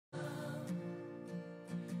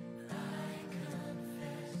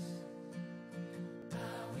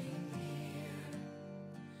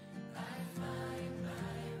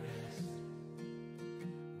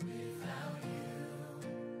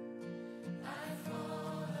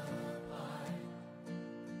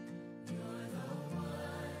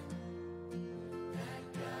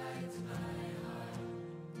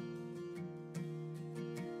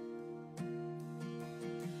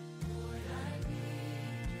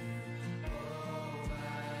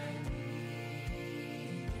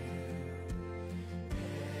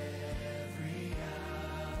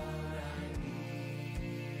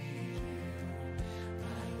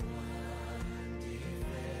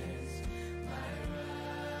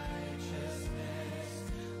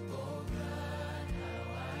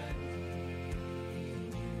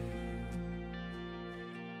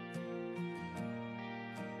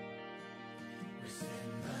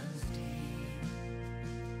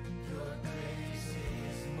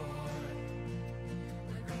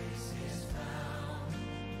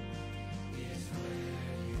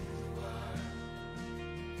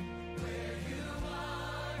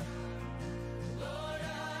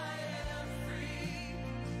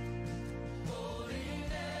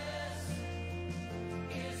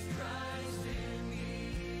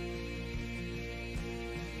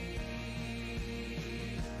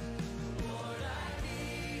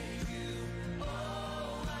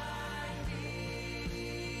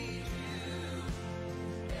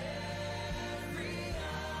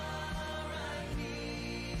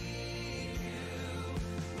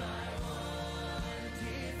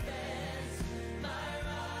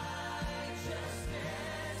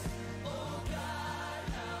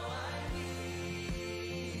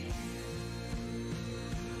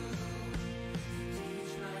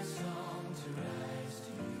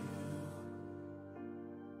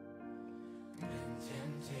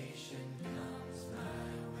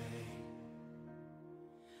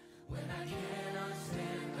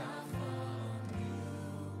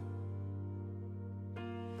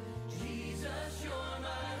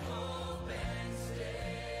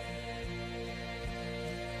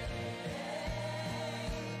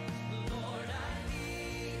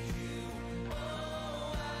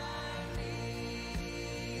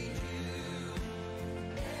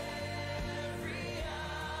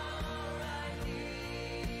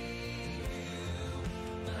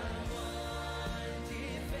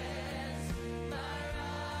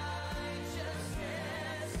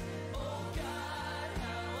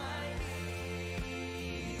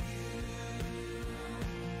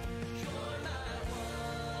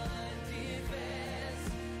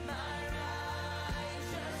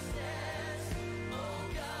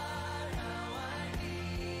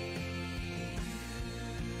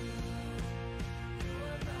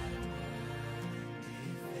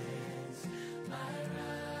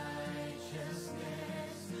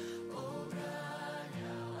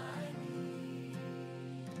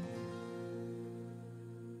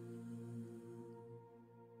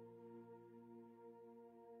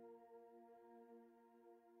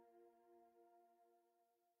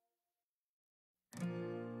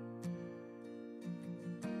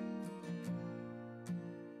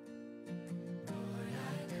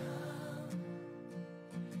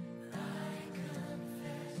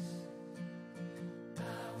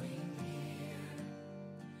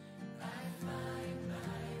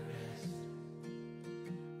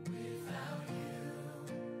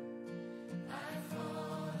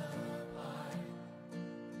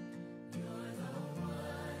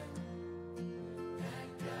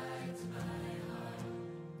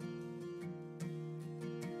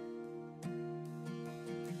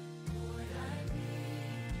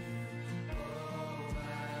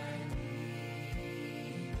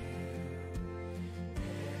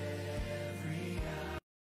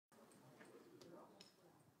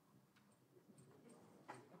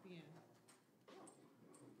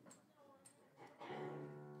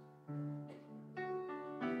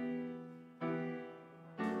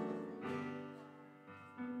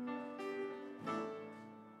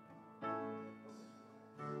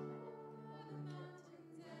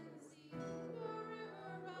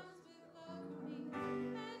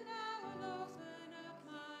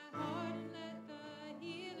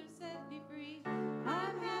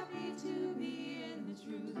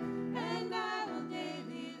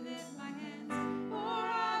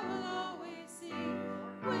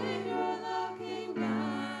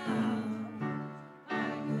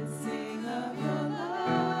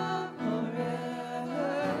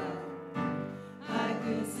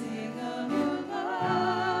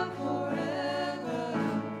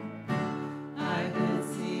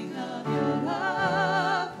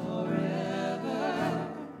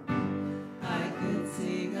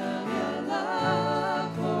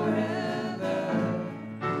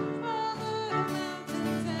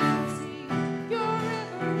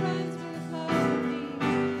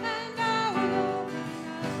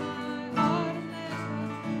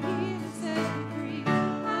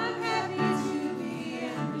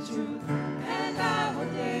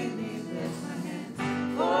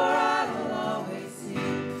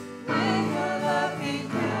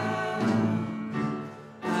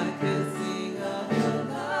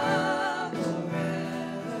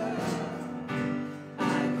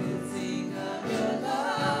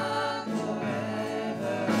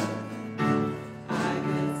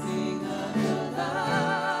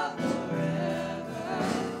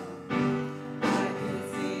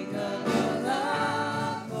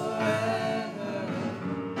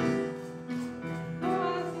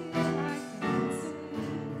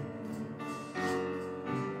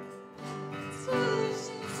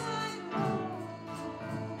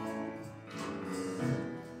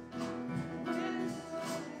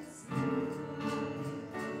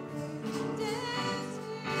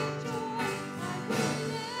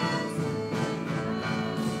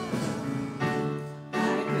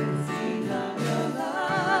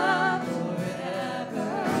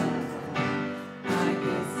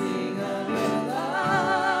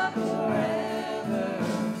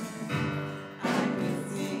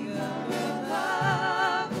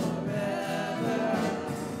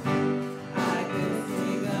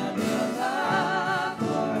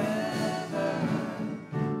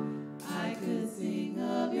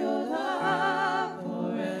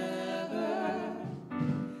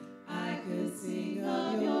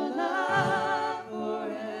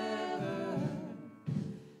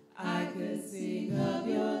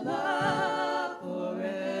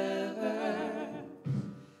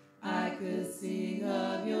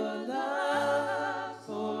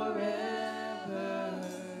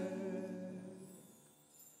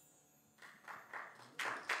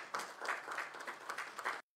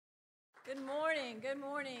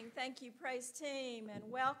morning. Thank you, praise team, and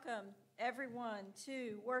welcome everyone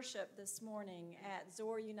to worship this morning at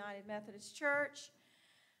Zor United Methodist Church,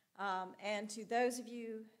 and to those of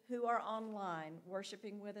you who are online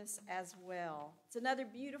worshiping with us as well. It's another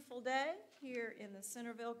beautiful day here in the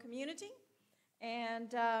Centerville community,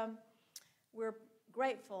 and we're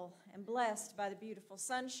grateful and blessed by the beautiful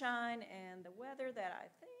sunshine and the weather that I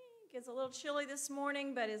think is a little chilly this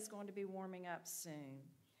morning, but is going to be warming up soon.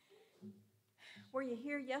 Were you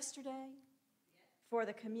here yesterday for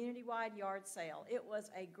the community-wide yard sale? It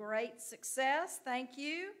was a great success. Thank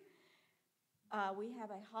you. We have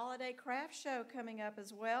a holiday craft show coming up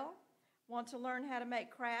as well. Want to learn how to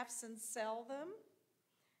make crafts and sell them?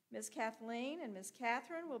 Miss Kathleen and Miss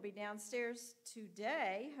Catherine will be downstairs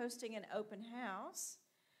today hosting an open house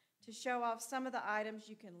to show off some of the items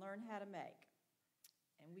you can learn how to make.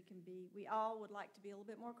 And we all would like to be a little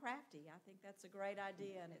bit more crafty. I think that's a great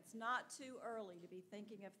idea, and it's not too early to be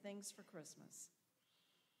thinking of things for Christmas.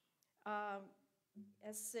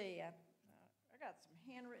 Let's see, I got some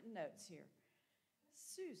handwritten notes here.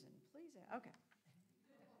 Susan, please, okay.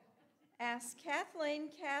 Ask Kathleen,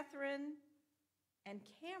 Catherine, and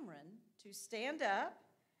Cameron to stand up.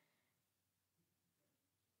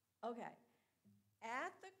 Okay.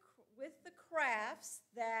 With the crafts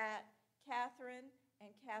that Catherine and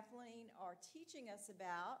Kathleen are teaching us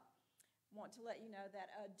about, I want to let you know that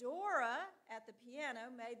Adora at the piano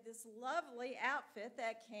made this lovely outfit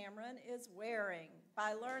that Cameron is wearing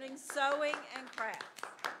by learning sewing and crafts.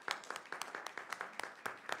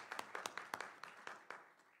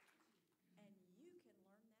 And you can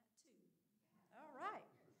learn that too. All right.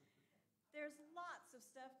 There's lots of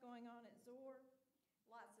stuff going on at Zor,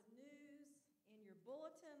 lots of news in your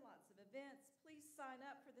bulletin, lots of events. Please sign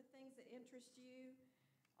up for the things that interest you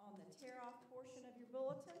on the tear-off portion of your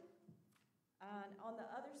bulletin. And on the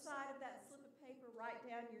other side of that slip of paper, write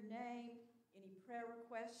down your name, any prayer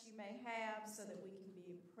requests you may have, so that we can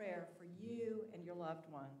be in prayer for you and your loved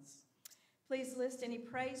ones. Please list any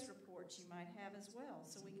praise reports you might have as well,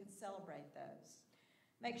 so we can celebrate those.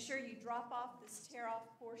 Make sure you drop off this tear-off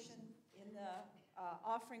portion in the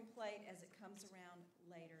offering plate as it comes around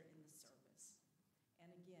later in the service. And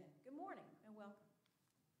again, good morning and welcome.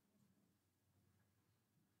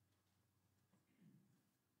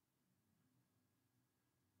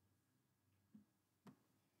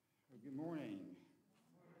 Good morning.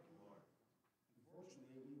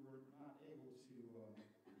 Unfortunately, we were not able to be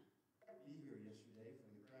here yesterday for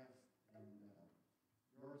the craft and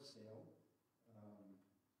yard sale.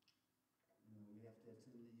 We have to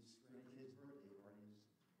attend these grandkids' birthday parties.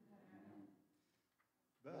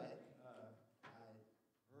 But I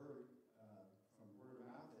heard from word of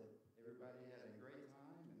mouth that everybody had a great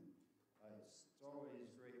time, and it's always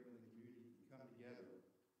great when the community can come together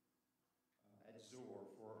at Zor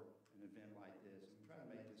for an event like this. And we try to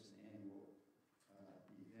make this an annual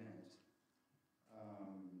event.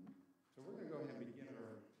 So we're going to go ahead and begin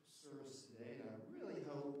our service today, and I really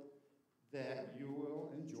hope that you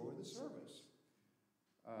will enjoy the service.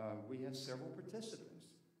 We have several participants.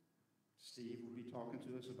 Steve will be talking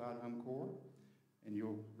to us about Encore, and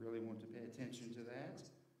you'll really want to pay attention to that.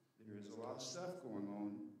 There is a lot of stuff going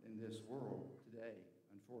on in this world today,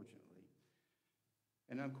 unfortunately.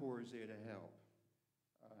 And Encore is there to help.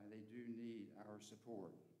 They do need our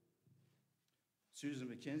support. Susan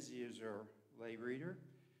McKenzie is our lay reader.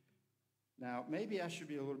 Now, maybe I should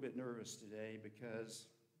be a little bit nervous today because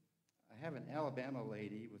I have an Alabama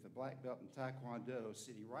lady with a black belt in Taekwondo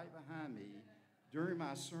sitting right behind me during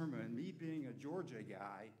my sermon. Me being a Georgia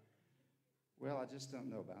guy, well, I just don't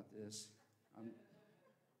know about this. I'm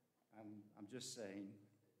just saying,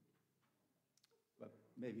 but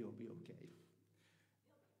maybe it'll be okay.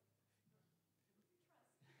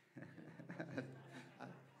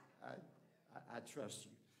 I trust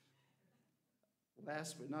you.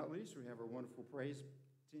 Last but not least, we have our wonderful praise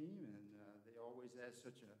team, and they always add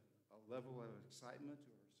such a level of excitement to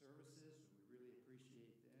our services. We really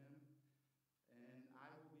appreciate them. And I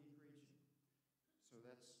will be preaching, so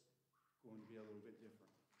that's going to be a little bit different.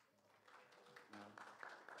 Now,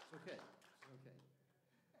 it's okay. It's okay.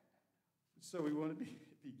 So we want to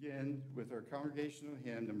begin with our congregational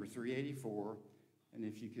hymn, number 384, and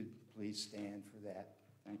if you could please stand for that.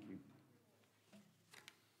 Thank you.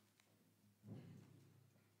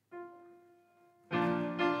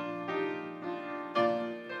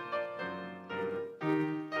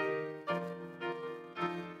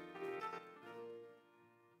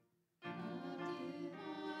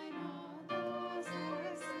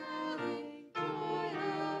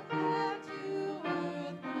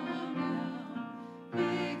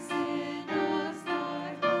 Mix in us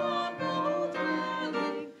thy humble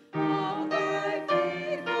dwelling.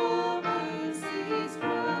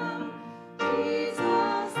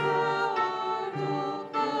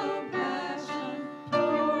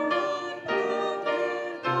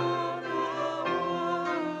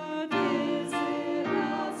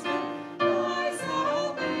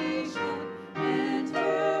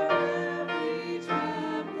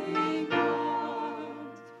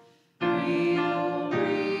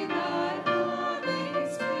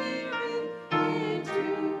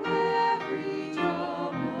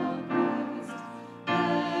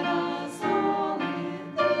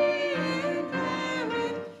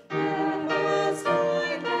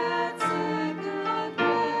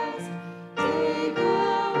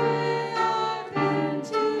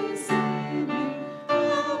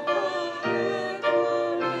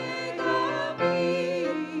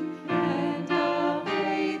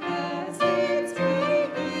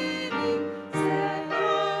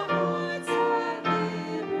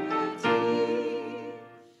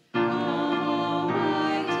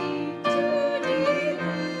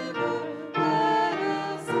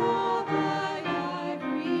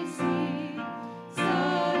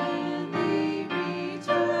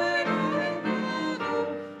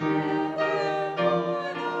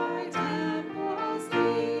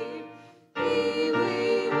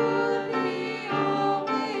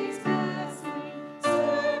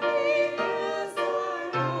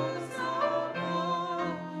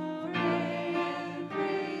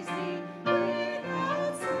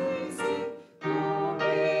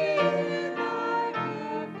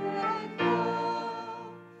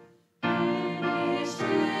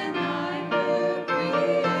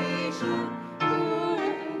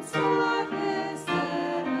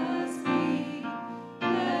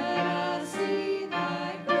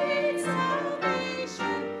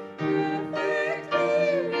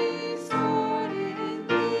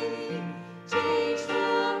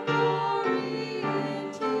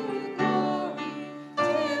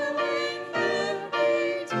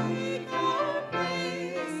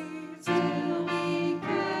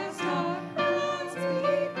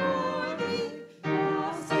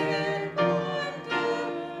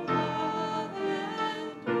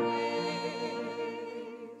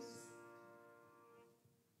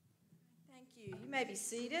 may be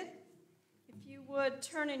seated. If you would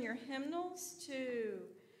turn in your hymnals to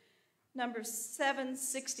number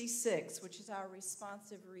 766, which is our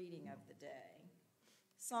responsive reading of the day.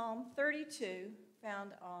 Psalm 32,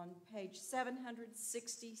 found on page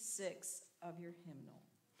 766 of your hymnal.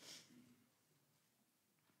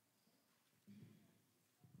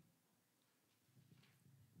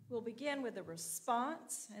 We'll begin with a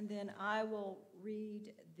response, and then I will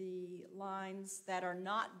read the lines that are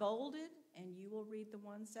not bolded, and you will read the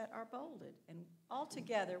ones that are bolded. And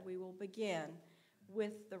altogether, we will begin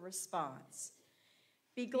with the response.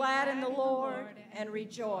 Be glad in the Lord and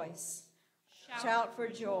rejoice. Shout for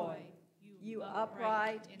joy, you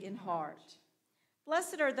upright in heart.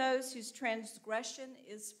 Blessed are those whose transgression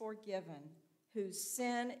is forgiven, whose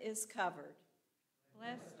sin is covered.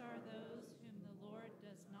 Blessed are those whom the Lord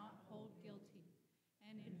does not hold guilty,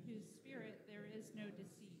 and in whose spirit there is no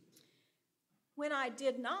deceit. When I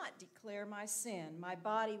did not declare my sin, my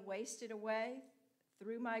body wasted away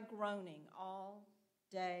through my groaning all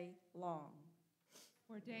day long.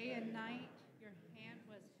 For day and night your hand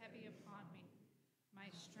was heavy upon me. My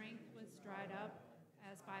strength was dried up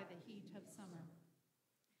as by the heat of summer.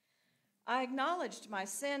 I acknowledged my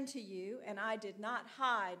sin to you, and I did not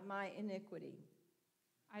hide my iniquity.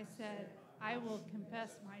 I said, I will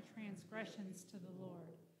confess my transgressions to the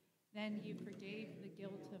Lord. Then you forgave the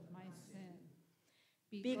guilt of my sin.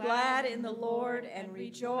 Be glad in the Lord and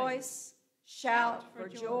rejoice. Shout for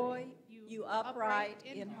joy, you upright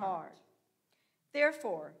in heart.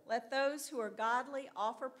 Therefore, let those who are godly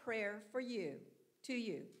offer prayer to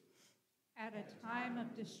you. At a time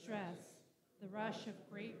of distress, the rush of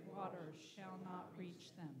great waters shall not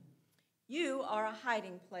reach them. You are a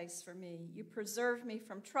hiding place for me. You preserve me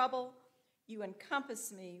from trouble. You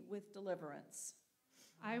encompass me with deliverance.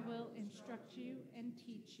 I will instruct you and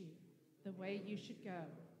teach you the way you should go.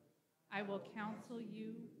 I will counsel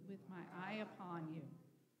you with my eye upon you.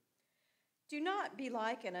 Do not be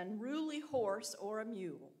like an unruly horse or a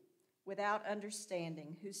mule, without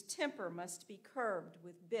understanding, whose temper must be curbed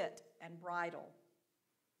with bit and bridle.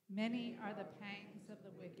 Many are the pangs of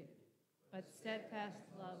the wicked, but steadfast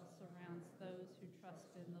love surrounds those who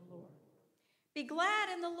trust in the Lord. Be glad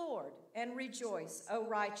in the Lord and rejoice, O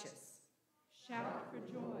righteous. Shout for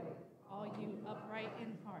joy, all you upright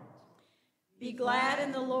in heart. Be glad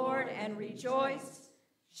in the Lord and rejoice.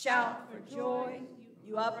 Shout for joy,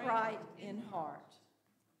 you upright in heart.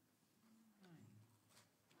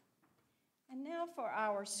 And now for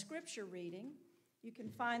our scripture reading. You can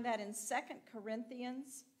find that in 2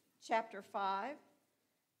 Corinthians chapter 5,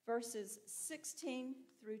 verses 16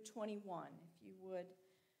 through 21. If you would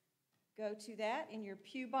go to that in your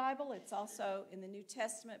pew Bible. It's also in the New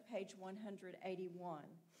Testament, page 181.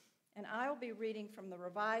 And I will be reading from the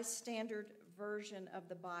Revised Standard Version of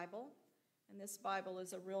the Bible. And this Bible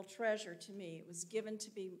is a real treasure to me. It was given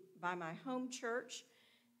to me by my home church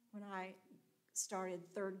when I started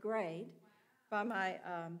third grade, by my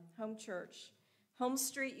home church, Home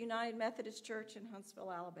Street United Methodist Church in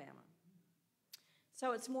Huntsville, Alabama.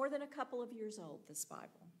 So it's more than a couple of years old, this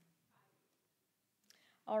Bible.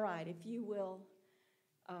 All right, if you will,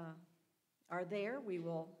 are there, we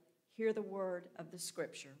will hear the word of the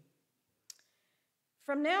scripture.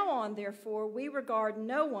 From now on, therefore, we regard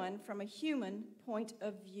no one from a human point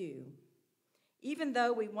of view. Even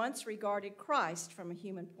though we once regarded Christ from a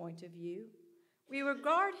human point of view, we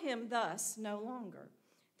regard him thus no longer.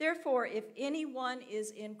 Therefore, if anyone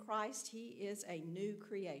is in Christ, he is a new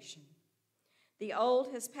creation. The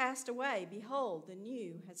old has passed away. Behold, the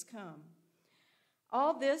new has come.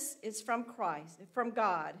 All this is from Christ, from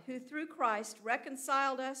God, who through Christ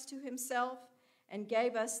reconciled us to himself and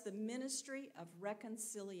gave us the ministry of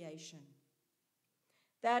reconciliation.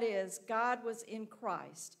 That is, God was in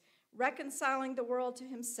Christ, reconciling the world to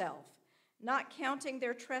himself, not counting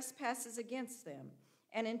their trespasses against them,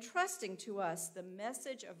 and entrusting to us the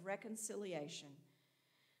message of reconciliation.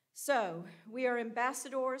 So, we are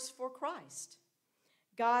ambassadors for Christ,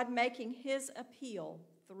 God making his appeal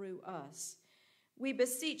through us. We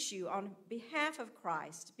beseech you on behalf of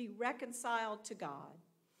Christ, be reconciled to God.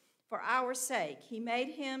 For our sake, he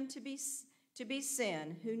made him to be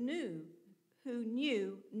sin who knew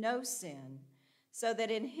no sin, so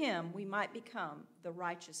that in him we might become the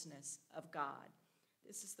righteousness of God.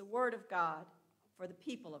 This is the word of God for the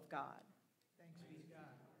people of God. Thanks be to God.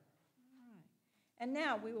 All right. And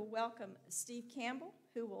now we will welcome Steve Campbell,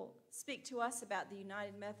 who will speak to us about the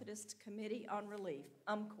United Methodist Committee on Relief,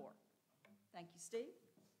 UMCOR. Thank you, Steve.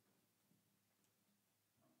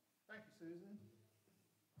 Thank you, Susan.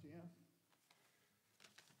 Jim.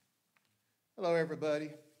 Hello, everybody.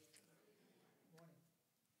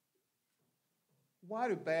 Why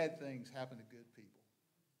do bad things happen to good people?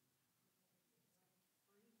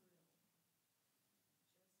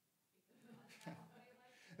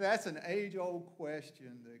 That's an age-old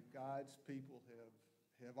question that God's people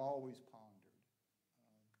have always pondered.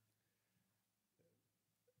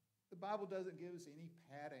 The Bible doesn't give us any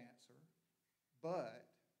pat answer, but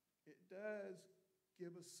it does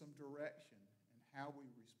give us some direction in how we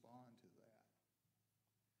respond to that.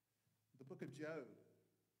 The book of Job,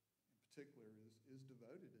 in particular, is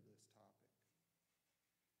devoted to this topic.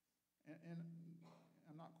 And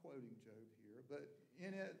I'm not quoting Job here, but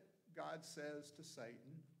in it, God says to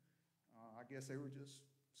Satan, I guess they were just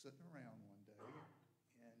sitting around one day,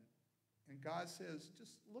 and God says,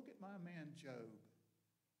 just look at my man Job.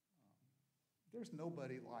 There's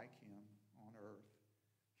nobody like him on earth.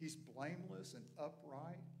 He's blameless and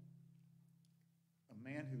upright, a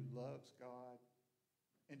man who loves God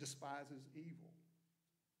and despises evil.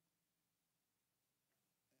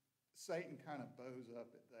 Satan kind of bows up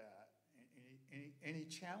at that, and he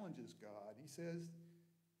challenges God. He says,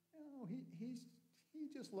 no, he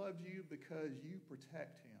just loves you because you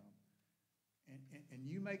protect him and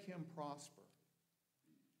you make him prosper.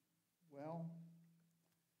 Well,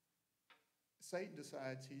 Satan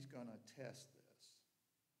decides he's going to test this.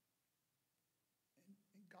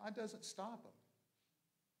 And God doesn't stop him.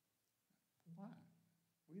 Why?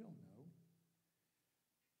 We don't know.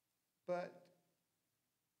 But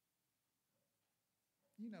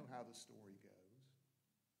you know how the story goes.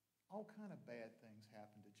 All kind of bad things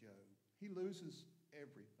happen to Job. He loses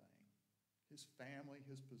everything. His family,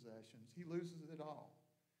 his possessions. He loses it all.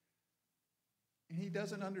 And he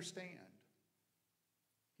doesn't understand.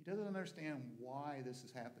 He doesn't understand why this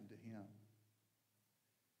has happened to him.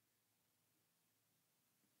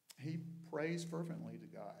 He prays fervently to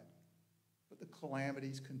God, but the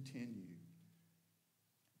calamities continue.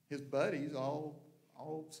 His buddies all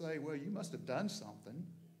say, well, you must have done something.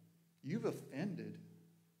 You've offended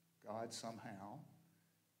God somehow.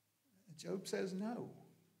 And Job says, no,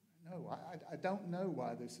 I don't know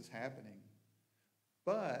why this is happening.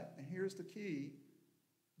 But, and here's the key,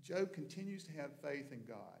 Job continues to have faith in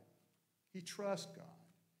God. He trusts God.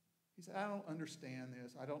 He said, I don't understand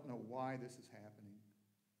this. I don't know why this is happening.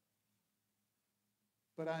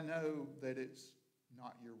 But I know that it's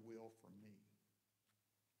not your will for me.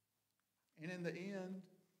 And in the end,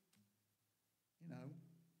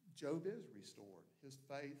 Job is restored. His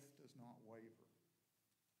faith does not waver.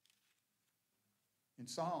 In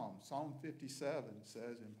Psalm 57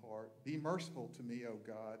 says in part, be merciful to me, O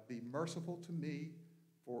God, be merciful to me,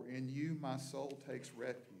 for in you my soul takes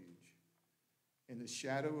refuge. In the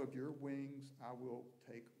shadow of your wings I will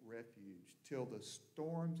take refuge, till the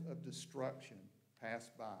storms of destruction pass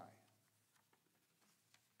by.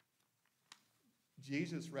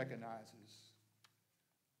 Jesus recognizes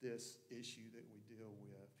this issue that we deal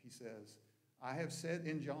with. He says, I have said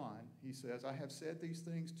these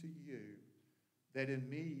things to you, that in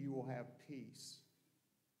me you will have peace.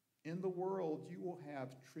 In the world you will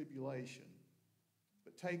have tribulation,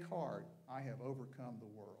 but take heart, I have overcome the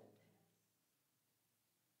world.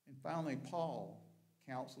 And finally, Paul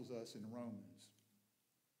counsels us in Romans,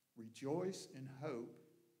 rejoice in hope,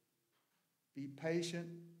 be patient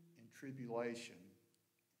in tribulation,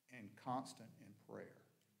 and constant in prayer.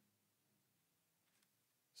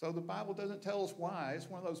 So the Bible doesn't tell us why. It's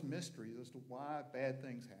one of those mysteries as to why bad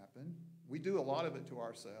things happen. We do a lot of it to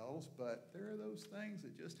ourselves, but there are those things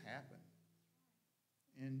that just happen.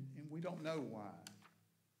 And we don't know why.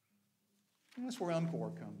 And that's where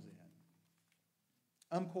UMCOR comes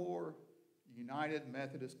in. UMCOR, United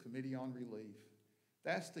Methodist Committee on Relief.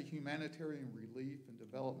 That's the humanitarian relief and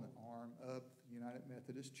development arm of the United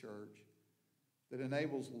Methodist Church that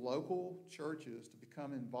enables local churches to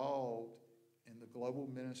become involved in the global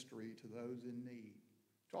ministry to those in need,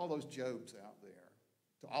 to all those Jobs out there,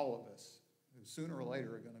 to all of us who sooner or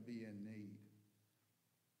later are going to be in need.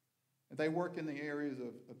 And they work in the areas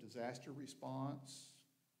of disaster response,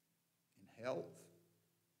 in health,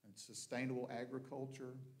 and sustainable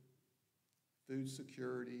agriculture, food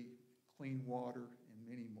security, clean water, and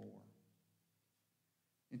many more.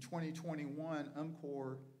 In 2021,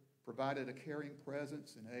 UMCOR provided a caring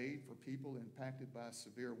presence and aid for people impacted by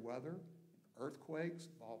severe weather, earthquakes,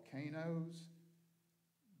 volcanoes,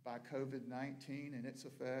 by COVID-19 and its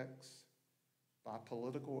effects, by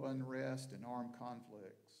political unrest and armed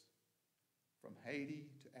conflicts, from Haiti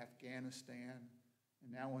to Afghanistan,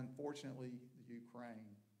 and now, unfortunately, the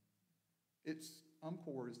Ukraine.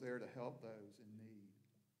 UMCOR is there to help those in need.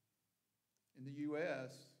 In the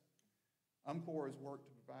U.S., UMCOR has worked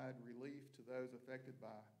to provide relief to those affected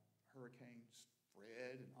by Hurricanes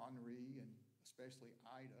Fred and Henri, and especially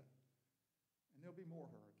Ida, and there'll be more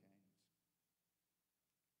hurricanes.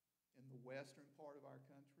 In the western part of our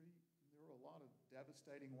country, there were a lot of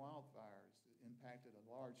devastating wildfires that impacted a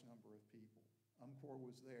large number of people. UMCOR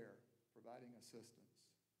was there providing assistance.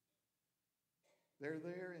 They're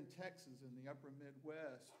there in Texas in the upper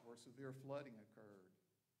Midwest where severe flooding occurred.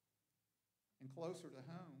 And closer to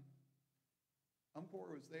home,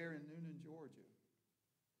 UMCOR was there in Noonan, Georgia,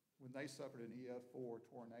 when they suffered an EF4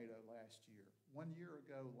 tornado last year, 1 year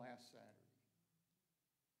ago last Saturday.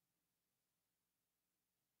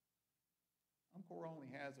 UMCOR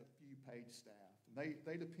only has a few paid staff.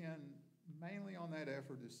 They depend mainly on that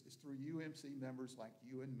effort is through UMC members like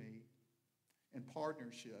you and me and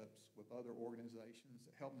partnerships with other organizations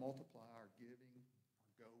that help multiply our giving, our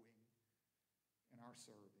going, and our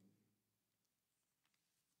serving.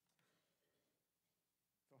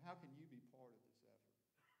 So how can you be part of this effort?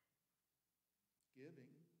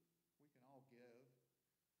 Giving, we can all give.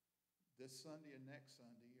 This Sunday and next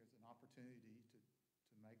Sunday is an opportunity to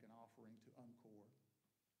make an offering to UMCOR.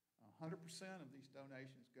 100% of these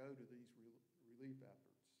donations go to these relief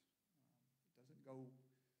efforts. It doesn't go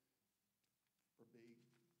for big,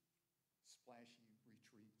 splashy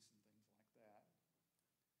retreats and things like that.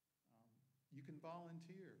 You can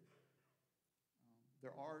volunteer.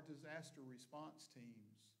 There are disaster response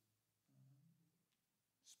teams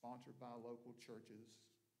sponsored by local churches.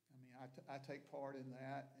 I mean, I take part in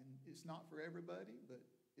that, and it's not for everybody, but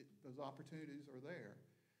those opportunities are there.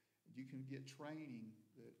 You can get training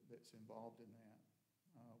that's involved in that.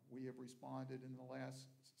 We have responded in the last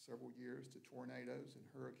several years to tornadoes and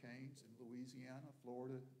hurricanes in Louisiana,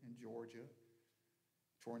 Florida, and Georgia,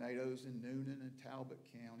 tornadoes in Noonan and Talbot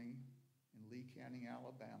County, in Lee County,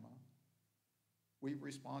 Alabama. We've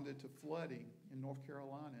responded to flooding in North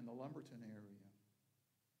Carolina in the Lumberton area.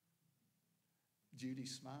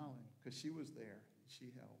 Judy's smiling because she was there and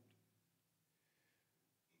she helped.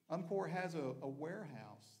 UMCOR has a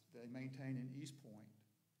warehouse they maintain in East Point.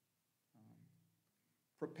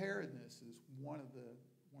 Preparedness is one of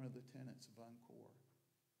the tenets of UMCOR.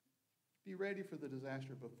 Be ready for the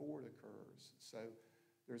disaster before it occurs. So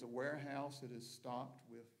there's a warehouse that is stocked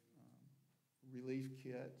with relief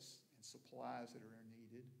kits and supplies that are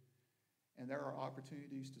needed, and there are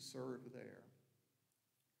opportunities to serve there.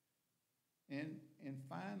 And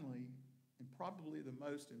finally, and probably the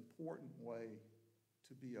most important way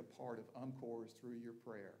to be a part of UMCOR is through your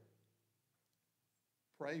prayer.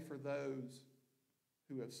 Pray for those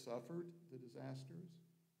who have suffered the disasters.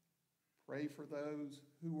 Pray for those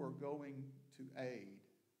who are going to aid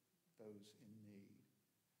those in need.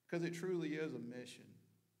 Because it truly is a mission.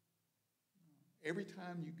 Every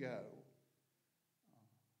time you go,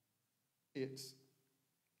 it's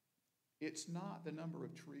not the number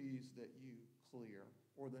of trees that you clear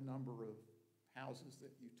or the number of houses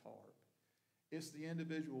that you tarp. It's the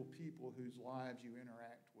individual people whose lives you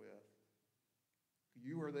interact with.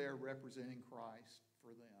 You are there representing Christ for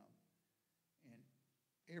them. And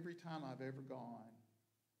every time I've ever gone,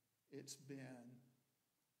 it's been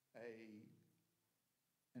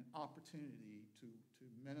an opportunity to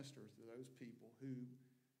minister to those people who,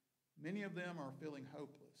 many of them are feeling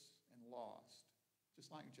hopeless and lost, just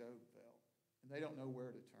like Job felt, and they don't know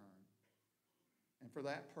where to turn. And for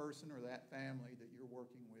that person or that family that you're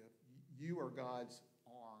working with, you are God's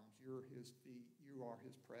arms, you're his feet, you are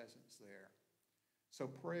his presence there. So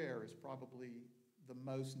prayer is probably the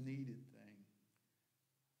most needed thing,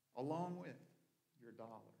 along with your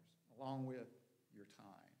dollars, along with your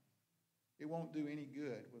time. It won't do any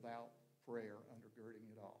good without prayer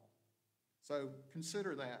undergirding it all. So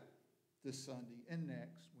consider that this Sunday and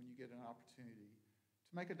next when you get an opportunity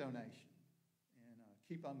to make a donation and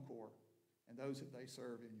keep UMCOR and those that they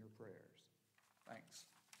serve in your prayers. Thanks.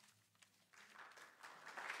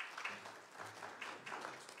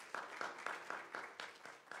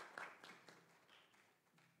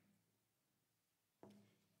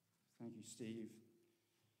 Thank you, Steve.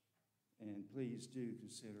 And please do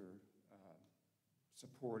consider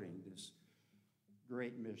supporting this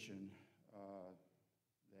great mission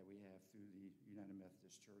that we have through the United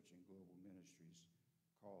Methodist Church and Global Ministries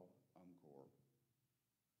called UMCOR.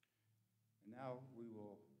 And now we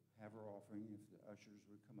will have our offering. If the ushers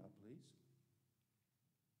would come up, please.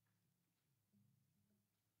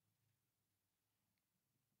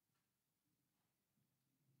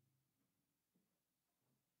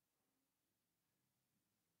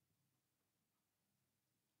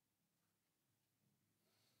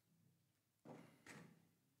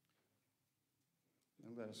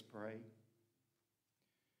 And let us pray.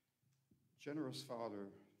 Generous Father,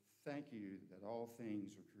 thank you that all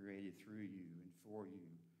things are created through you and for you.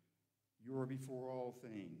 You are before all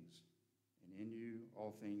things, and in you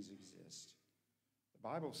all things exist. The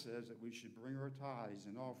Bible says that we should bring our tithes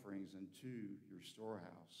and offerings into your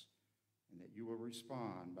storehouse, and that you will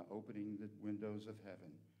respond by opening the windows of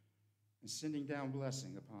heaven and sending down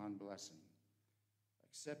blessing upon blessing.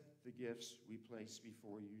 Accept the gifts we place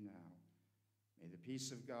before you now. May the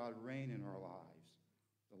peace of God reign in our lives,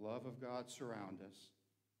 the love of God surround us,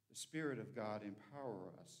 the Spirit of God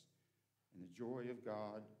empower us, and the joy of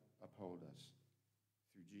God uphold us.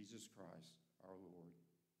 Through Jesus Christ our Lord.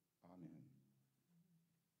 Amen.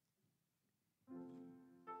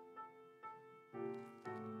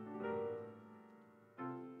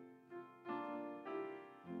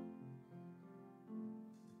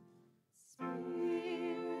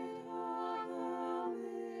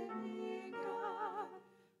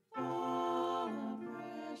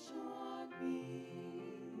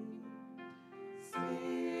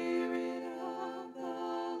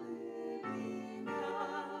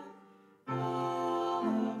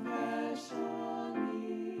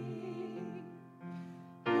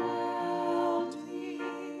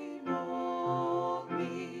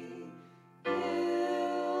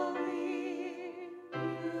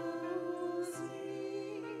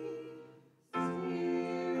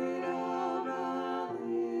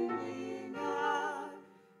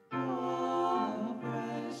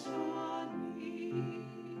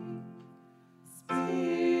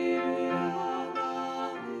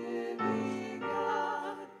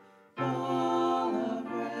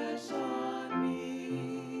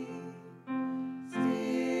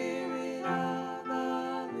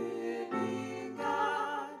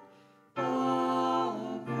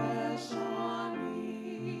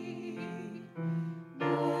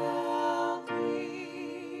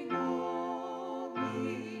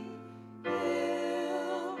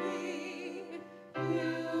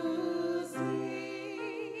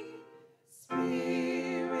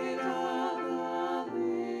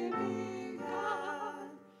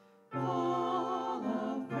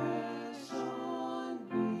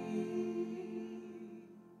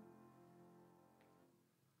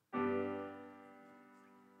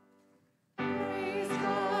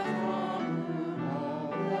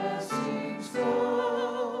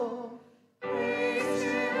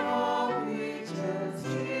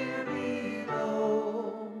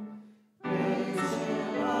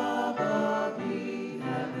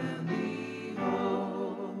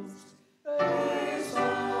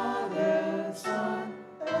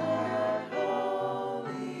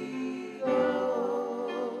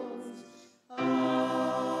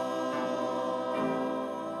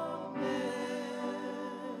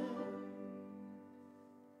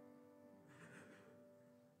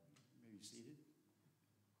 Seated.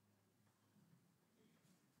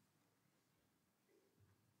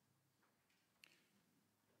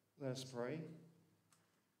 Let us pray.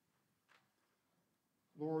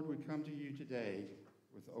 Lord, we come to you today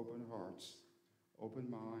with open hearts, open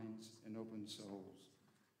minds, and open souls.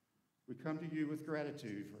 We come to you with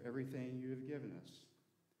gratitude for everything you have given us.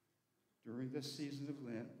 During this season of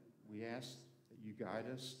Lent, we ask that you guide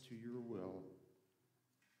us to your will.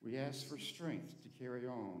 We ask for strength to carry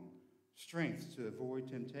on, strength to avoid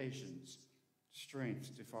temptations,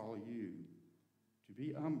 strength to follow you, to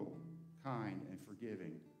be humble, kind, and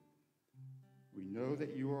forgiving. We know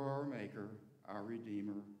that you are our Maker, our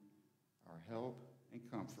Redeemer, our help and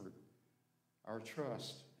comfort, our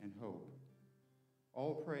trust and hope.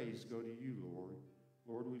 All praise go to you, Lord.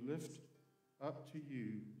 Lord, we lift up to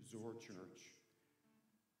you Zor Church.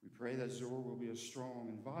 We pray that Zor will be a strong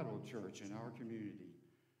and vital church in our community.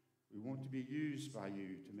 We want to be used by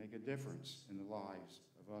you to make a difference in the lives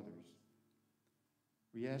of others.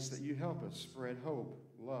 We ask that you help us spread hope,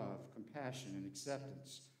 love, compassion, and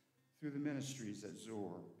acceptance through the ministries at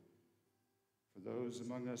Zor. For those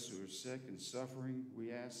among us who are sick and suffering,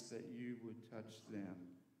 we ask that you would touch them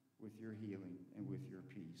with your healing and with your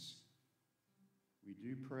peace. We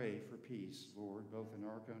do pray for peace, Lord, both in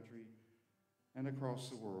our country and across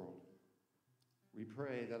the world. We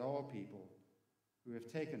pray that all people who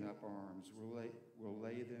have taken up arms will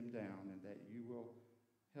lay them down, and that you will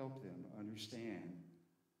help them understand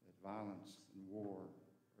that violence and war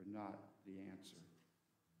are not the answer,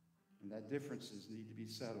 and that differences need to be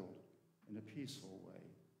settled in a peaceful way.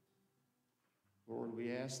 Lord,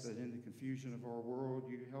 we ask that in the confusion of our world,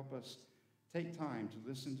 you help us take time to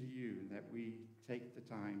listen to you, and that we take the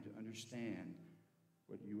time to understand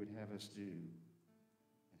what you would have us do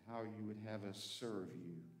and how you would have us serve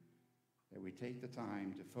you, that we take the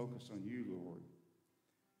time to focus on you, Lord.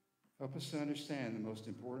 Help us to understand the most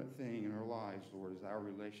important thing in our lives, Lord, is our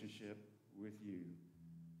relationship with you.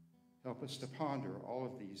 Help us to ponder all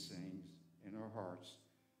of these things in our hearts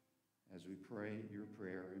as we pray your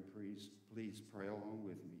prayer, and please pray along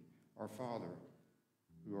with me. Our Father,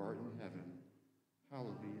 who art in heaven,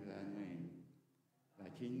 hallowed be thy name. Thy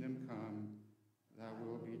kingdom come, thy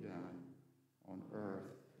will be done, on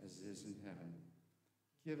earth as it is in heaven.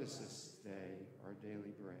 Give us this day our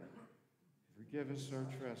daily bread. Forgive us our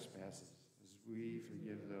trespasses, as we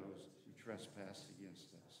forgive those who trespass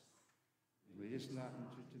against us. Lead us not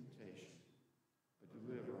into temptation, but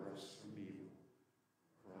deliver us from evil.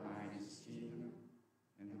 For thine is the kingdom,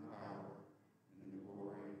 and the power, and the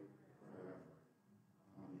glory forever.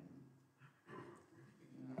 Amen.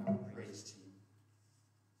 Now, praise team.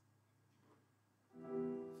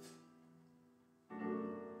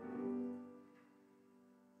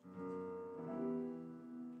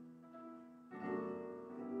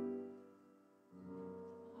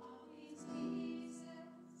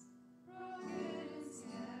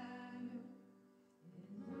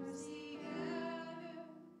 Mercy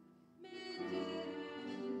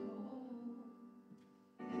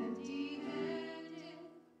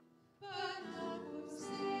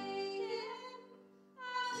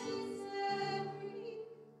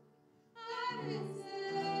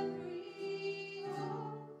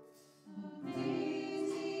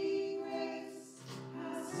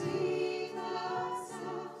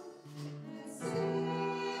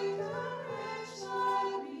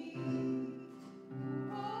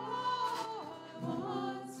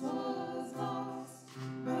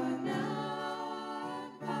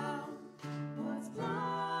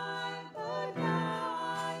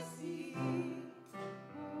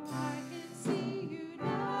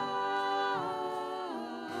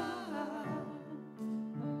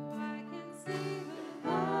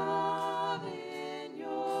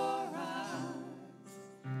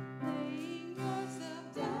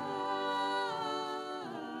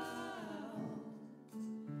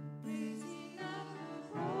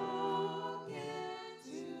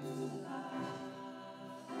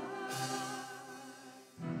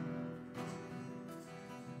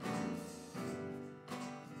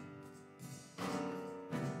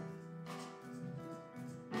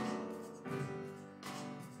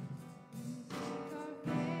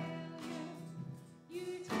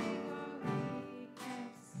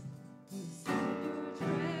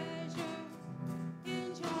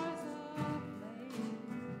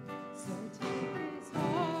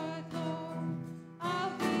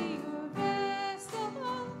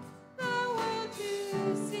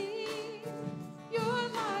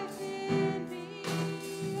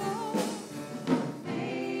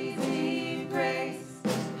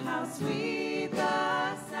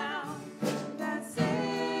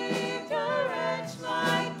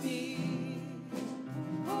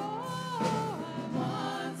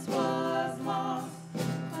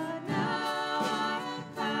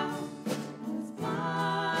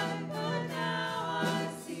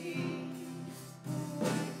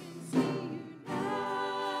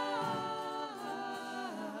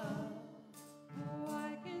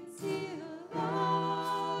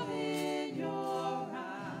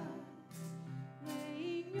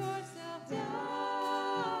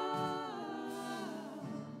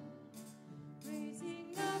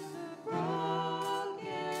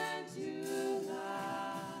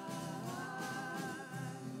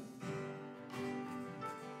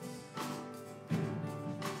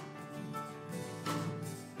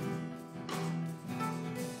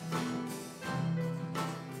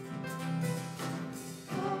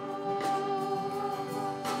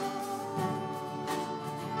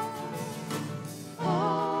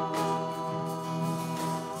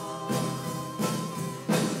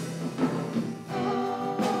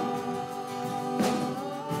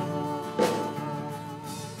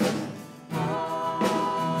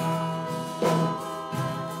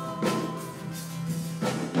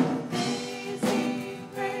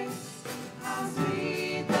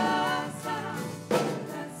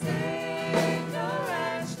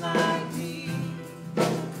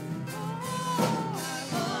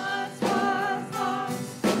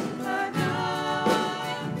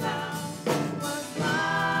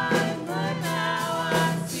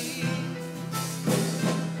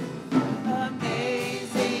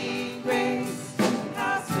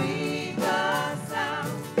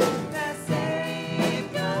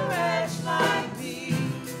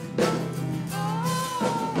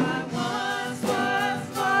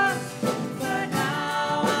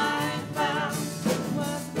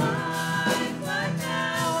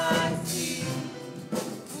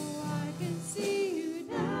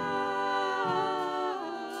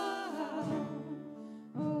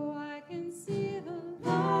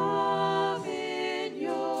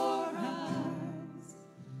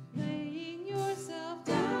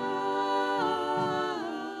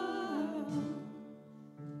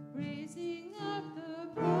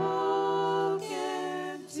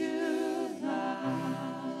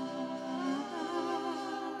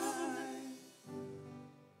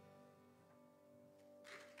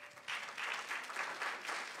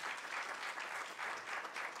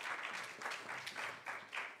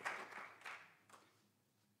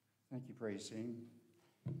Thank you, praise team.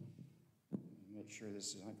 Make sure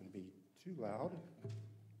this is not going to be too loud.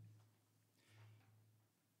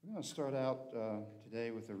 We're going to start out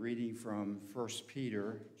today with a reading from 1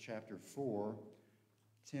 Peter chapter 4,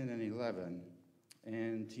 10 and 11.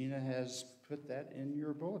 And Tina has put that in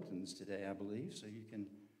your bulletins today, I believe, so you can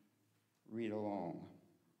read along.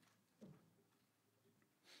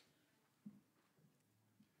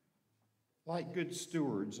 Like good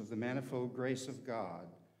stewards of the manifold grace of God,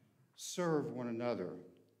 serve one another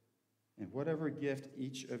in whatever gift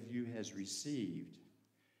each of you has received.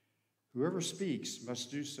 Whoever speaks must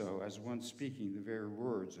do so as one speaking the very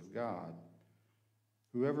words of God.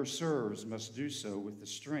 Whoever serves must do so with the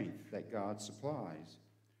strength that God supplies,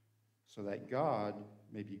 so that God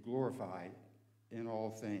may be glorified in all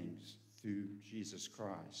things through Jesus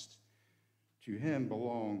Christ. To him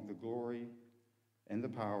belong the glory and the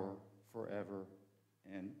power forever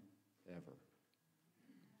and ever.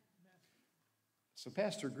 So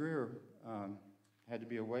Pastor Greer had to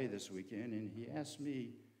be away this weekend, and he asked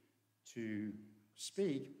me to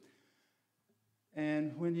speak.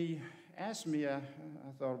 And when he asked me, I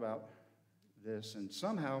thought about this, and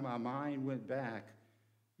somehow my mind went back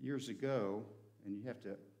years ago, and you have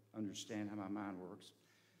to understand how my mind works,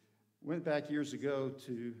 went back years ago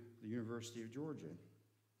to the University of Georgia.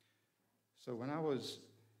 So when I was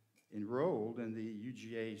enrolled in the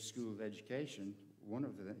UGA School of Education, one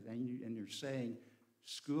of the, and you're saying,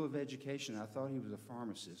 School of Education, I thought he was a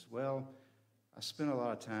pharmacist. Well, I spent a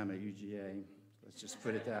lot of time at UGA, let's just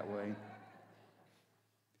put it that way.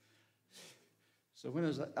 So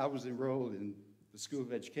when I was enrolled in the School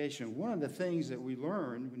of Education, one of the things that we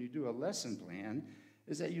learned when you do a lesson plan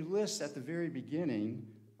is that you list at the very beginning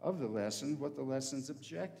of the lesson what the lesson's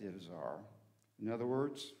objectives are. In other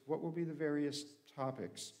words, what will be the various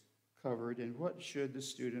topics covered and what should the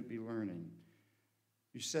student be learning?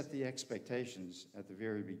 You set the expectations at the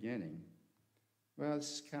very beginning. Well,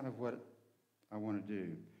 this is kind of what I want to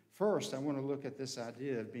do. First, I want to look at this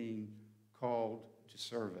idea of being called to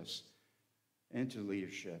service and to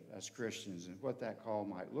leadership as Christians and what that call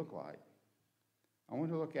might look like. I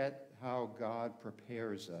want to look at how God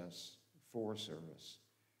prepares us for service.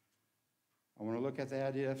 I want to look at the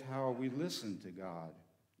idea of how we listen to God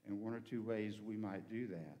and one or two ways we might do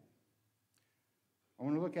that. I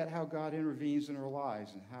want to look at how God intervenes in our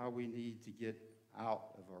lives and how we need to get out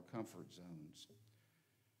of our comfort zones.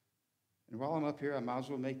 And while I'm up here, I might as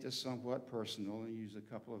well make this somewhat personal and use a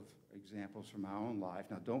couple of examples from my own life.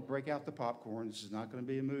 Now, don't break out the popcorn. This is not going to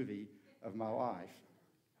be a movie of my life.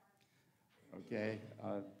 Okay?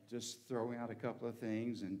 Just throwing out a couple of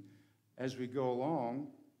things. And as we go along,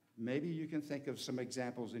 maybe you can think of some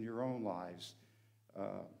examples in your own lives,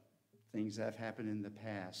 things that have happened in the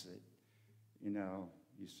past that,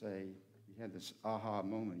 you say, you had this aha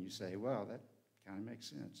moment. You say, well, that kind of makes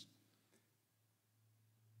sense.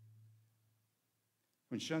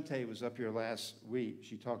 When Shante was up here last week,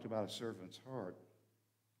 she talked about a servant's heart.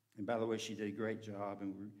 And by the way, she did a great job,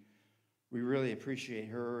 and we really appreciate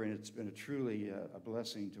her, and it's been truly a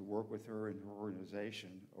blessing to work with her and her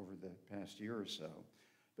organization over the past year or so.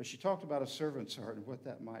 But she talked about a servant's heart and what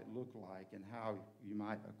that might look like and how you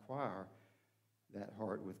might acquire that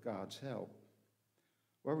heart with God's help.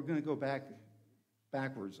 Well, we're going to go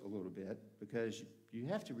backwards a little bit because you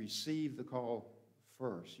have to receive the call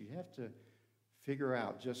first. You have to figure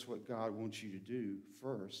out just what God wants you to do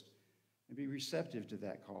first and be receptive to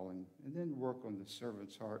that calling and then work on the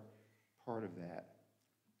servant's heart part of that.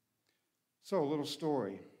 So a little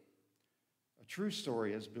story, a true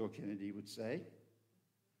story, as Bill Kennedy would say.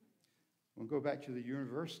 We'll go back to the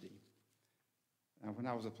university. Now, when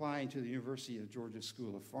I was applying to the University of Georgia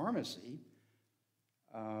School of Pharmacy,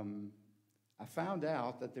 I found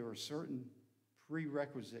out that there were certain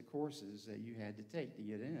prerequisite courses that you had to take to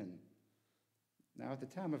get in. Now, at the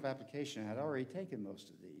time of application, I had already taken most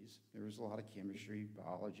of these. There was a lot of chemistry,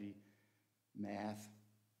 biology, math.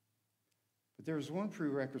 But there was one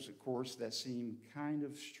prerequisite course that seemed kind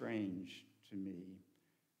of strange to me.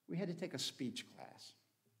 We had to take a speech class.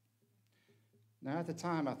 Now, at the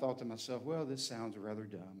time, I thought to myself, well, this sounds rather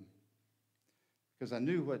dumb, because I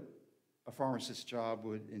knew what a pharmacist's job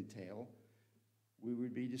would entail. We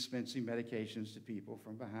would be dispensing medications to people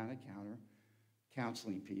from behind a counter,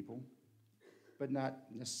 counseling people, but not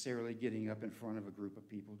necessarily getting up in front of a group of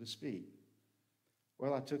people to speak.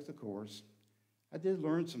 Well, I took the course. I did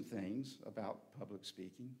learn some things about public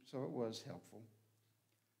speaking, so it was helpful,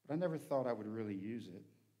 but I never thought I would really use it.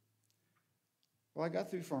 Well, I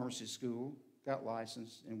got through pharmacy school, got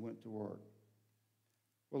licensed, and went to work.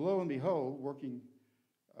 Well, lo and behold,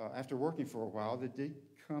 after working for a while, there did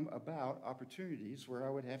come about opportunities where I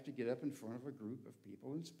would have to get up in front of a group of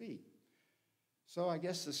people and speak. So I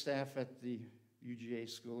guess the staff at the UGA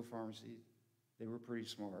School of Pharmacy, they were pretty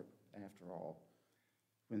smart after all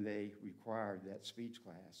when they required that speech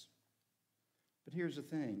class. But here's the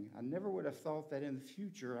thing, I never would have thought that in the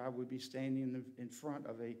future I would be standing in front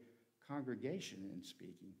of a congregation and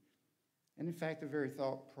speaking. And in fact, the very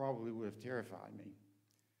thought probably would have terrified me.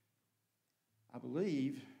 I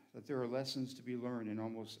believe that there are lessons to be learned in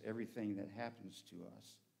almost everything that happens to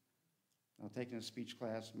us. Now, taking a speech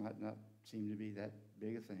class might not seem to be that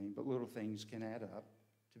big a thing, but little things can add up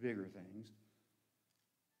to bigger things.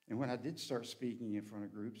 And when I did start speaking in front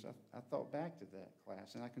of groups, I thought back to that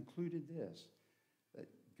class, and I concluded this, that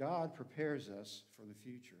God prepares us for the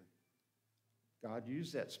future. God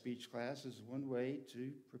used that speech class as one way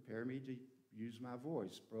to prepare me to use my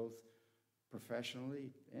voice, both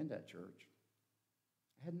professionally and at church.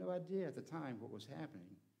 I had no idea at the time what was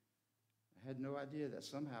happening. I had no idea that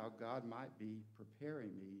somehow God might be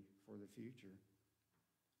preparing me for the future.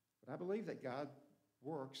 But I believe that God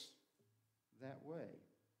works that way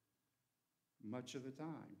much of the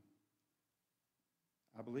time.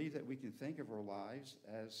 I believe that we can think of our lives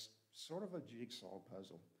as sort of a jigsaw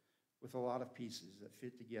puzzle with a lot of pieces that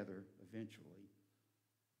fit together eventually.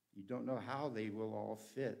 You don't know how they will all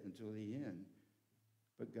fit until the end,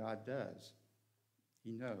 but God does.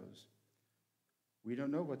 He knows. We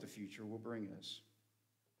don't know what the future will bring us.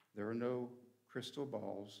 There are no crystal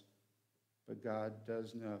balls, but God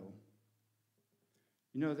does know.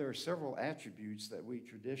 You know, there are several attributes that we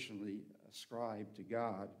traditionally ascribe to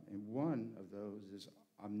God, and one of those is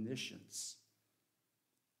omniscience.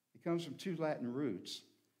 It comes from two Latin roots,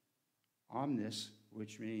 omnis,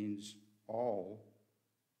 which means all,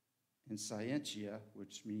 and scientia,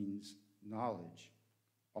 which means knowledge,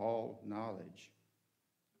 all knowledge.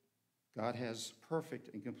 God has perfect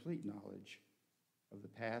and complete knowledge of the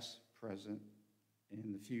past, present,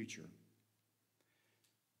 and the future.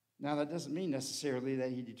 Now, that doesn't mean necessarily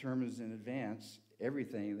that he determines in advance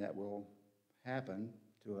everything that will happen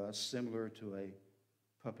to us, similar to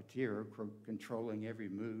a puppeteer controlling every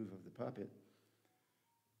move of the puppet.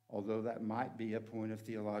 Although that might be a point of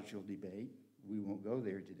theological debate, we won't go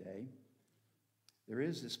there today. There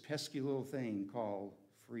is this pesky little thing called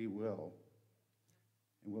free will,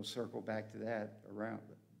 and we'll circle back to that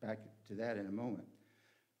in a moment.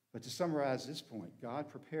 But to summarize this point,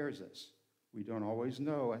 God prepares us. We don't always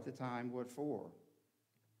know at the time what for.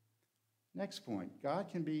 Next point, God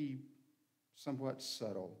can be somewhat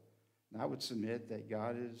subtle. And I would submit that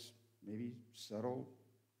God is maybe subtle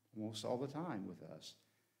almost all the time with us.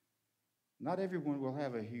 Not everyone will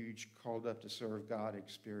have a huge called up to serve God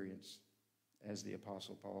experience as the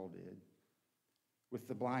Apostle Paul did, with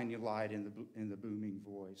the blinding light and the booming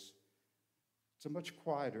voice. It's a much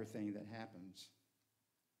quieter thing that happens.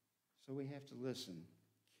 So we have to listen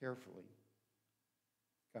carefully.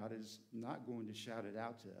 God is not going to shout it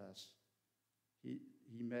out to us. He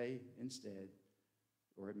may instead,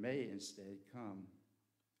 or it may instead come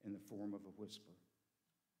in the form of a whisper.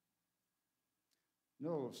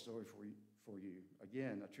 Another little story for you.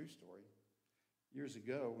 Again, a true story. Years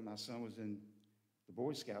ago, when my son was in the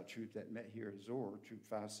Boy Scout troop that met here at Zor, Troop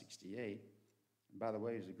 568, and by the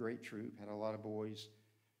way, it was a great troop, had a lot of boys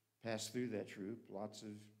pass through that troop, lots of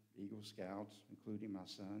Eagle Scouts, including my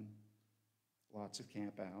son, lots of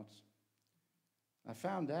campouts. I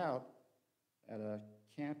found out at a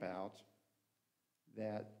campout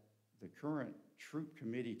that the current troop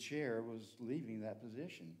committee chair was leaving that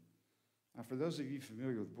position. Now, for those of you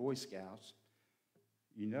familiar with Boy Scouts,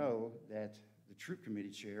 you know that the troop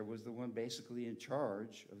committee chair was the one basically in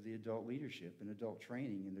charge of the adult leadership and adult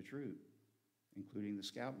training in the troop, including the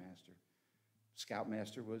scoutmaster.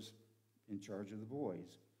 Scoutmaster was in charge of the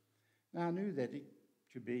boys. Now, I knew that it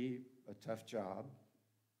could be a tough job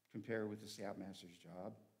compared with the scoutmaster's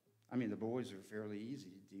job. I mean, the boys are fairly easy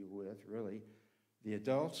to deal with, really. The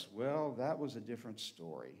adults, well, that was a different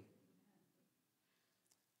story.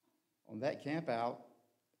 On that camp out,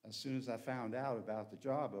 as soon as I found out about the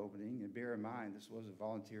job opening, and bear in mind this was a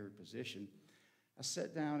volunteer position, I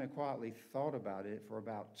sat down and quietly thought about it for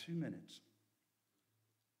about 2 minutes.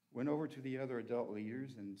 Went over to the other adult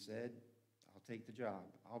leaders and said, I'll take the job.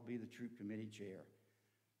 I'll be the troop committee chair.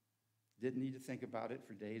 Didn't need to think about it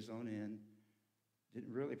for days on end.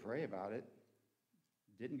 Didn't really pray about it.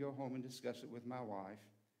 Didn't go home and discuss it with my wife.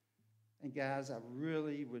 And guys, I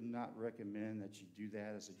really would not recommend that you do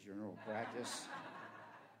that as a general practice.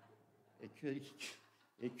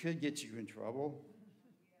 It could get you in trouble.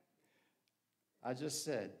 I just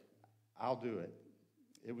said, I'll do it.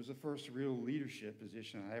 It was the first real leadership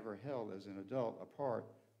position I ever held as an adult, apart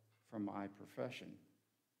from my profession.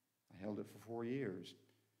 I held it for 4 years.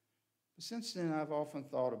 But since then, I've often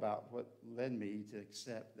thought about what led me to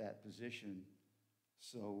accept that position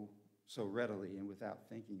so readily and without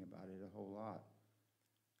thinking about it a whole lot.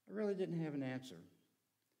 I really didn't have an answer.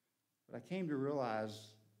 But I came to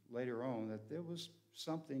realize later on that there was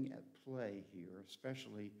something at play here,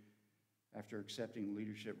 especially after accepting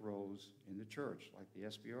leadership roles in the church, like the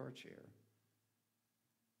SBR chair.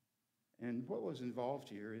 And what was involved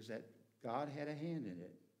here is that God had a hand in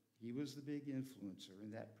it. He was the big influencer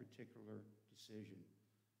in that particular decision.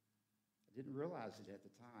 I didn't realize it at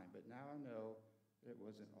the time, but now I know that it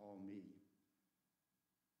wasn't all me.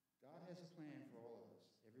 God has a plan for all of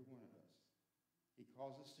us, every one of us. He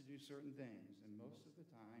calls us to do certain things, and most of the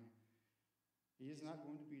time, He is not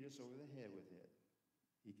going to beat us over the head with it.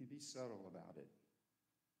 He can be subtle about it.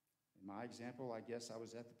 In my example, I guess I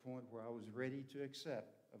was at the point where I was ready to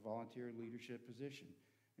accept a volunteer leadership position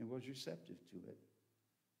and was receptive to it.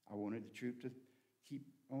 I wanted the troop to keep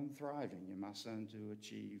on thriving and my son to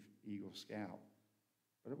achieve Eagle Scout.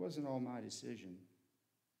 But it wasn't all my decision.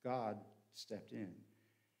 God stepped in.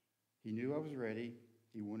 He knew I was ready.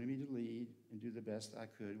 He wanted me to lead and do the best I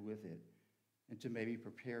could with it, and to maybe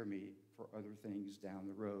prepare me for other things down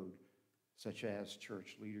the road, such as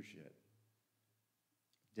church leadership.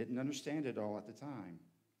 Didn't understand it all at the time.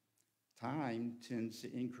 Time tends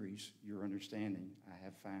to increase your understanding, I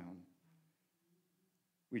have found.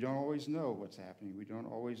 We don't always know what's happening. We don't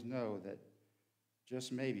always know that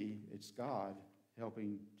just maybe it's God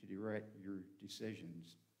helping to direct your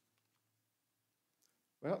decisions.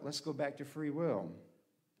 Well, let's go back to free will.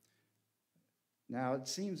 Now, it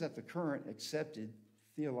seems that the current accepted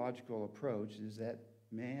theological approach is that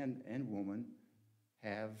man and woman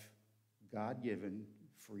have God-given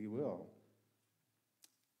free will.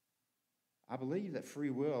 I believe that free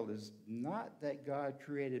will is not that God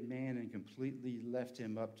created man and completely left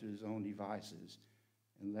him up to his own devices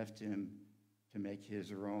and left him to make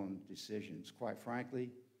his or own decisions. Quite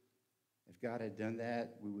frankly, if God had done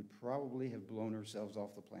that, we would probably have blown ourselves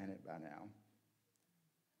off the planet by now.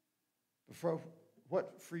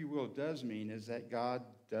 What free will does mean is that God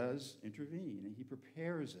does intervene, and He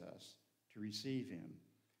prepares us to receive Him.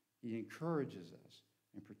 He encourages us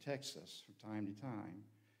and protects us from time to time.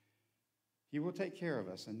 He will take care of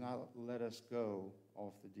us and not let us go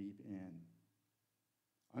off the deep end.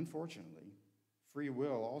 Unfortunately, free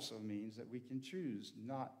will also means that we can choose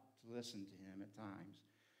not to listen to Him at times.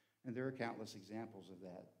 And there are countless examples of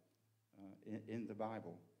that in the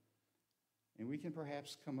Bible. And we can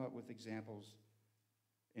perhaps come up with examples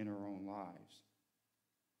in our own lives.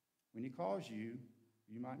 When He calls you,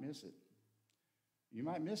 you might miss it. You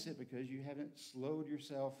might miss it because you haven't slowed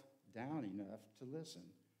yourself down enough to listen,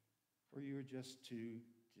 or you are just too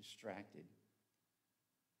distracted.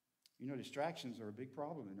 You know, distractions are a big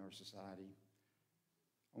problem in our society.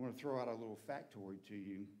 I want to throw out a little factoid to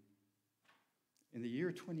you. In the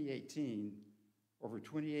year 2018, over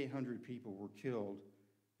 2,800 people were killed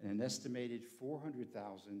and an estimated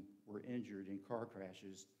 400,000 were injured in car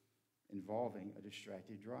crashes involving a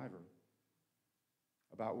distracted driver.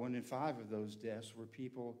 About 1 in 5 of those deaths were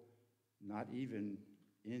people not even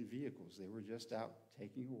in vehicles. They were just out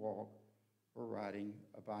taking a walk or riding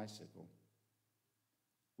a bicycle.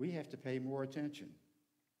 We have to pay more attention.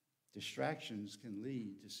 Distractions can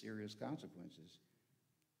lead to serious consequences.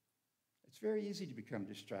 It's very easy to become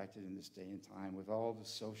distracted in this day and time with all the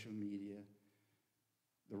social media,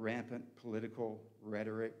 the rampant political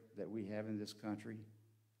rhetoric that we have in this country.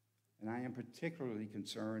 And I am particularly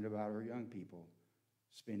concerned about our young people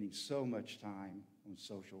spending so much time on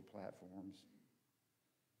social platforms.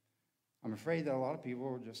 I'm afraid that a lot of people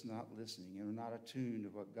are just not listening and are not attuned to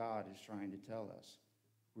what God is trying to tell us.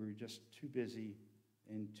 We're just too busy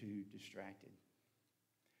and too distracted.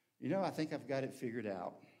 You know, I think I've got it figured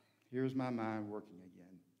out. Here's my mind working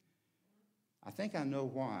again. I think I know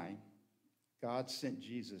why God sent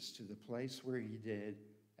Jesus to the place where He did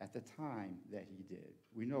at the time that He did.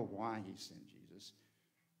 We know why He sent Jesus,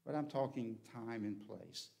 but I'm talking time and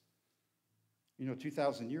place. You know,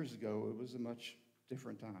 2,000 years ago, it was a much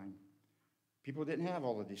different time. People didn't have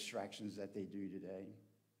all the distractions that they do today.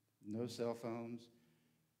 No cell phones,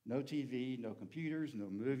 no TV, no computers, no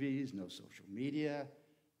movies, no social media,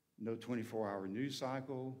 no 24-hour news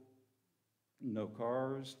cycle, no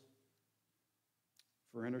cars.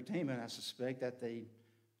 For entertainment, I suspect that they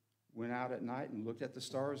went out at night and looked at the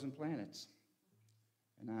stars and planets.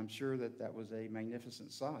 And I'm sure that that was a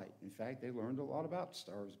magnificent sight. In fact, they learned a lot about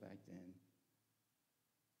stars back then.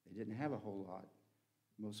 They didn't have a whole lot.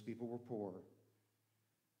 Most people were poor.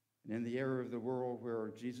 And in the area of the world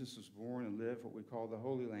where Jesus was born and lived, what we call the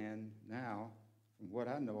Holy Land now, from what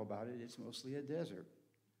I know about it, it's mostly a desert.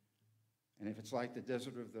 And if it's like the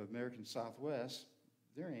desert of the American Southwest,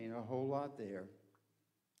 there ain't a whole lot there.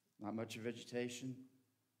 Not much vegetation,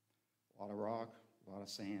 a lot of rock, a lot of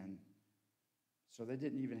sand. So they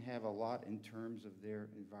didn't even have a lot in terms of their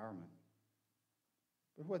environment.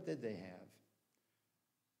 But what did they have?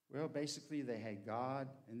 Well, basically they had God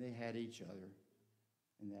and they had each other,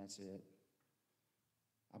 and that's it.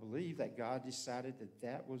 I believe that God decided that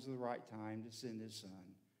that was the right time to send his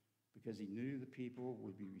son, because he knew the people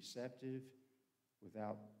would be receptive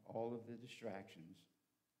without all of the distractions.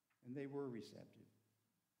 And they were receptive.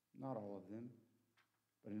 Not all of them,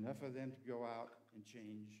 but enough of them to go out and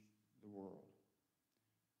change the world.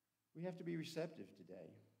 We have to be receptive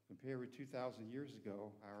today. Compared with 2,000 years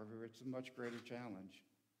ago, however, it's a much greater challenge.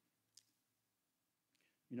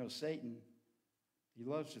 You know, Satan, he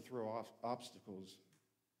loves to throw off obstacles,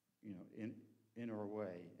 in our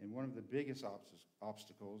way. And one of the biggest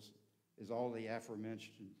obstacles is all the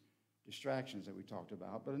aforementioned distractions that we talked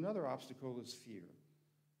about. But another obstacle is fear.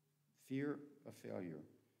 Fear of failure.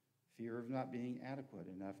 Fear of not being adequate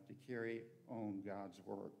enough to carry on God's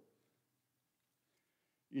work.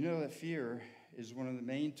 You know that fear is one of the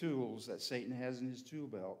main tools that Satan has in his tool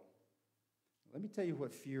belt. Let me tell you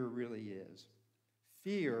what fear really is.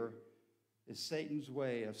 Fear is Satan's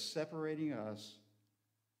way of separating us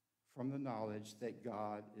from the knowledge that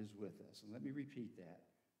God is with us. And let me repeat that.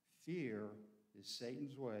 Fear is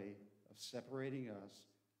Satan's way of separating us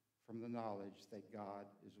from the knowledge that God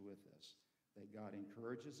is with us, that God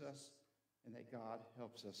encourages us, and that God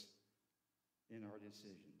helps us in our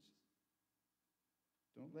decisions.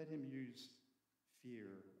 Don't let him use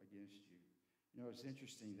fear against you. You know, it's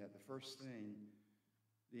interesting that the first thing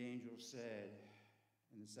the angel said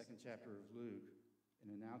in the 2nd chapter of Luke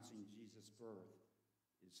in announcing Jesus' birth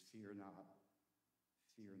is fear not,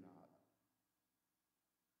 fear not.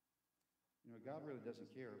 You know, God really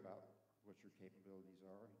doesn't care about what your capabilities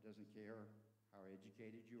are. He doesn't care how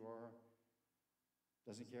educated you are.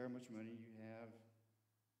 Doesn't care how much money you have.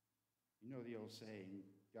 You know the old saying,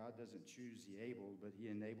 God doesn't choose the able, but he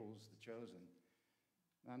enables the chosen.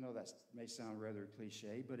 I know that may sound rather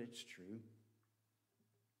cliche, but it's true.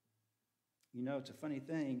 You know, it's a funny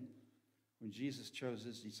thing. When Jesus chose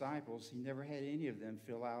his disciples, he never had any of them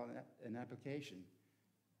fill out an application.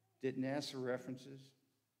 Didn't ask for references.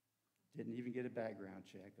 Didn't even get a background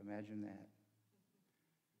check. Imagine that.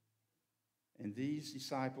 And these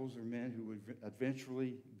disciples are men who would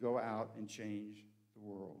eventually go out and change the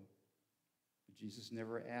world. But Jesus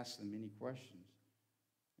never asked them any questions.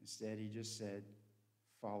 Instead, he just said,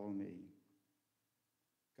 "Follow me."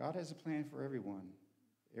 God has a plan for everyone,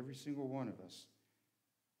 every single one of us.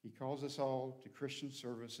 He calls us all to Christian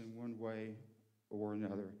service in one way or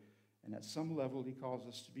another. And at some level, he calls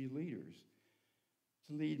us to be leaders.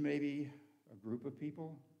 To lead maybe a group of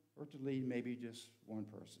people, or to lead maybe just one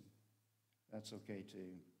person. That's okay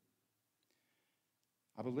too.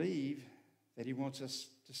 I believe that he wants us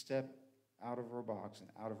to step out of our box and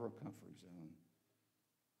out of our comfort zone.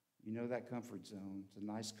 You know that comfort zone. It's a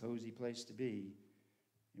nice, cozy place to be,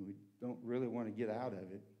 and we don't really want to get out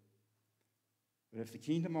of it. But if the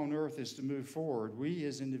kingdom on earth is to move forward, we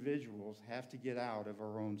as individuals have to get out of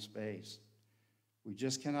our own space. We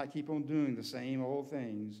just cannot keep on doing the same old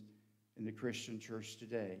things in the Christian church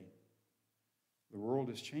today. The world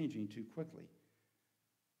is changing too quickly.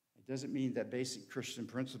 It doesn't mean that basic Christian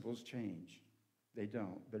principles change. They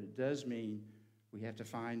don't. But it does mean we have to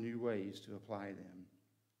find new ways to apply them.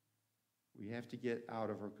 We have to get out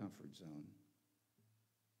of our comfort zone.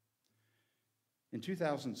 In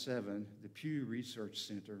 2007, the Pew Research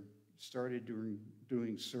Center started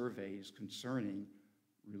doing surveys concerning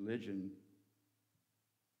religion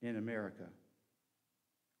in America.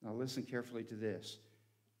 Now listen carefully to this.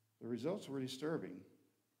 The results were disturbing.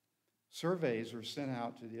 Surveys were sent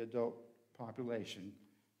out to the adult population.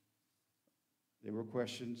 There were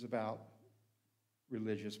questions about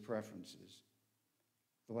religious preferences.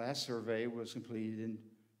 The last survey was completed in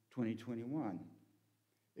 2021.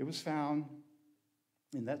 It was found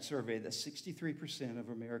in that survey that 63% of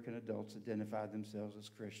American adults identified themselves as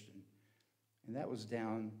Christian, and that was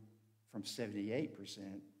down from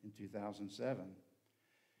 78% in 2007.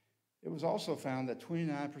 It was also found that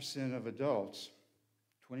 29% of adults,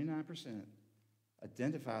 29%,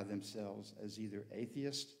 identify themselves as either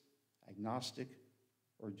atheist, agnostic,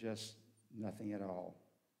 or just nothing at all.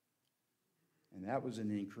 And that was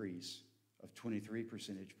an increase of 23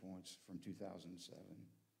 percentage points from 2007.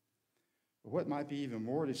 But what might be even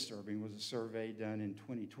more disturbing was a survey done in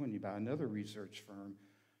 2020 by another research firm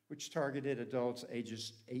which targeted adults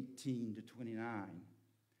ages 18 to 29.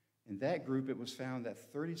 In that group, it was found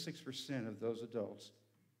that 36% of those adults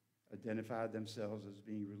identified themselves as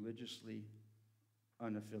being religiously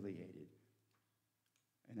unaffiliated.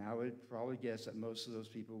 And I would probably guess that most of those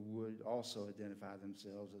people would also identify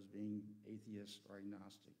themselves as being atheist or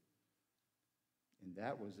agnostic. And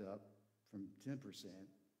that was up from 10%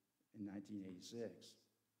 in 1986.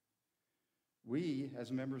 We,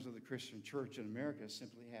 as members of the Christian church in America,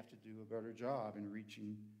 simply have to do a better job in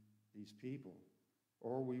reaching these people,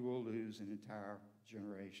 or we will lose an entire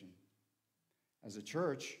generation. As a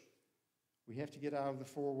church, we have to get out of the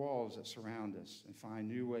four walls that surround us and find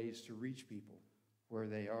new ways to reach people where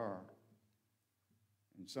they are.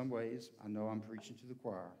 In some ways, I know I'm preaching to the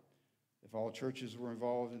choir. If all churches were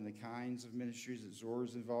involved in the kinds of ministries that Zora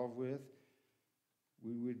is involved with,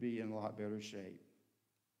 we would be in a lot better shape.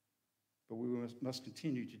 But we must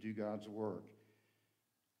continue to do God's work.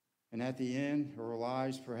 And at the end of our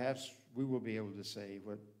lives, perhaps we will be able to say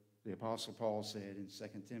what the Apostle Paul said in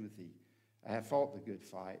 2 Timothy, I have fought the good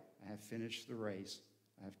fight, I have finished the race,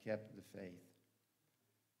 I have kept the faith.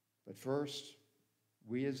 But first,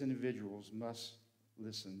 we as individuals must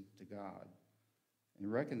listen to God and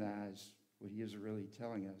recognize what he is really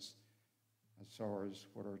telling us as far as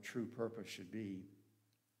what our true purpose should be.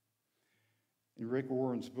 In Rick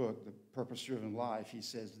Warren's book, The Purpose-Driven Life, he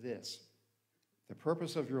says this, the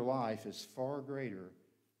purpose of your life is far greater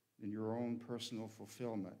than your own personal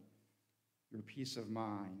fulfillment, your peace of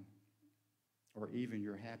mind, or even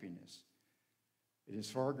your happiness. It is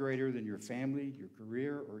far greater than your family, your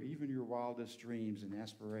career, or even your wildest dreams and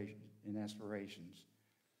aspirations.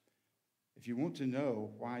 If you want to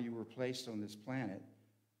know why you were placed on this planet,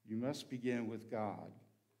 you must begin with God.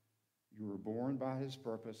 You were born by his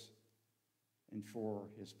purpose and for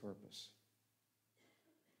his purpose.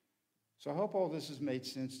 So I hope all this has made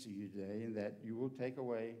sense to you today and that you will take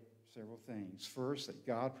away several things. First, that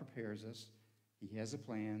God prepares us. He has a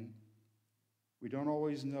plan. We don't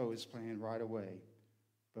always know his plan right away,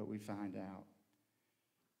 but we find out.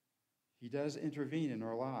 He does intervene in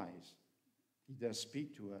our lives. He does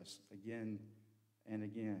speak to us again and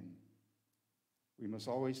again. We must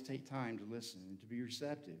always take time to listen and to be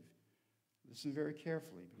receptive. Listen very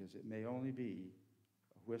carefully because it may only be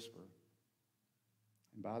a whisper.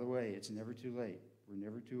 And by the way, it's never too late. We're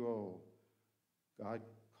never too old. God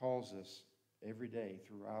calls us every day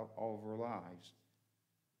throughout all of our lives.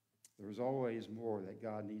 There is always more that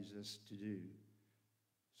God needs us to do,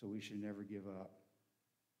 so we should never give up.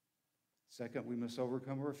 Second, we must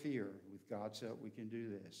overcome our fear. With God's help, we can do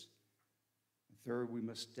this. And third, we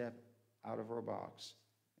must step out of our box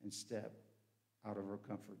and step out of our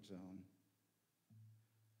comfort zone.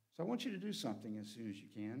 So I want you to do something as soon as you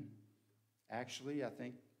can. Actually, I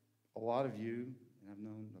think a lot of you, and I've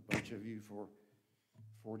known a bunch of you for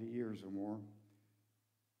 40 years or more,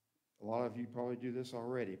 a lot of you probably do this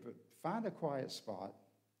already, but find a quiet spot,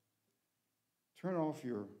 turn off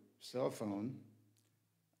your cell phone.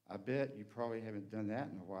 I bet you probably haven't done that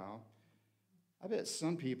in a while. I bet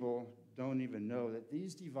some people don't even know that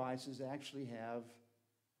these devices actually have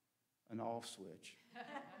an off switch.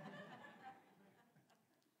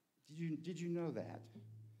 Did you know that?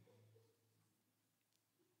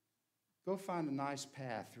 Go find a nice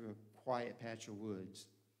path through a quiet patch of woods.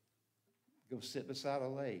 Go sit beside a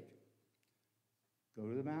lake. Go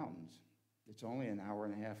to the mountains. It's only an hour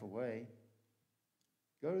and a half away.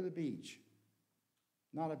 Go to the beach.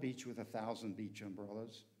 Not a beach with 1,000 beach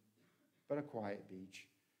umbrellas, but a quiet beach.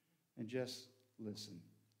 And just listen.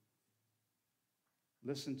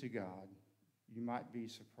 Listen to God. You might be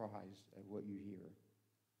surprised at what you hear.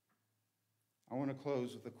 I want to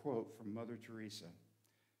close with a quote from Mother Teresa.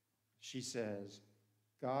 She says,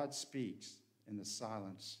 God speaks in the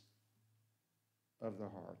silence of the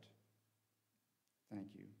heart.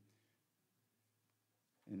 Thank you.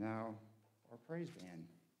 And now, our praise band.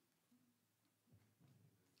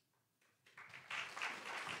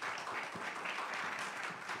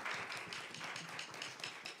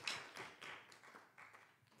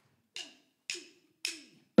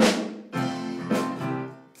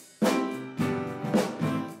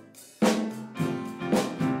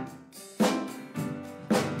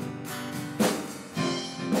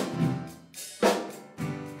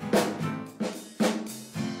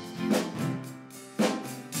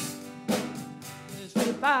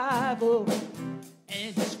 Bible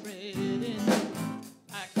and it's spreading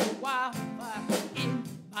like a wildfire in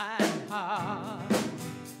my heart.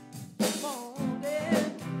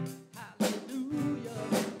 Morning, hallelujah,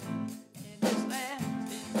 and it's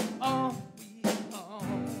lasting all week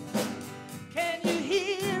long. Can you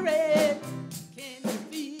hear it? Can you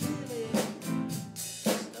feel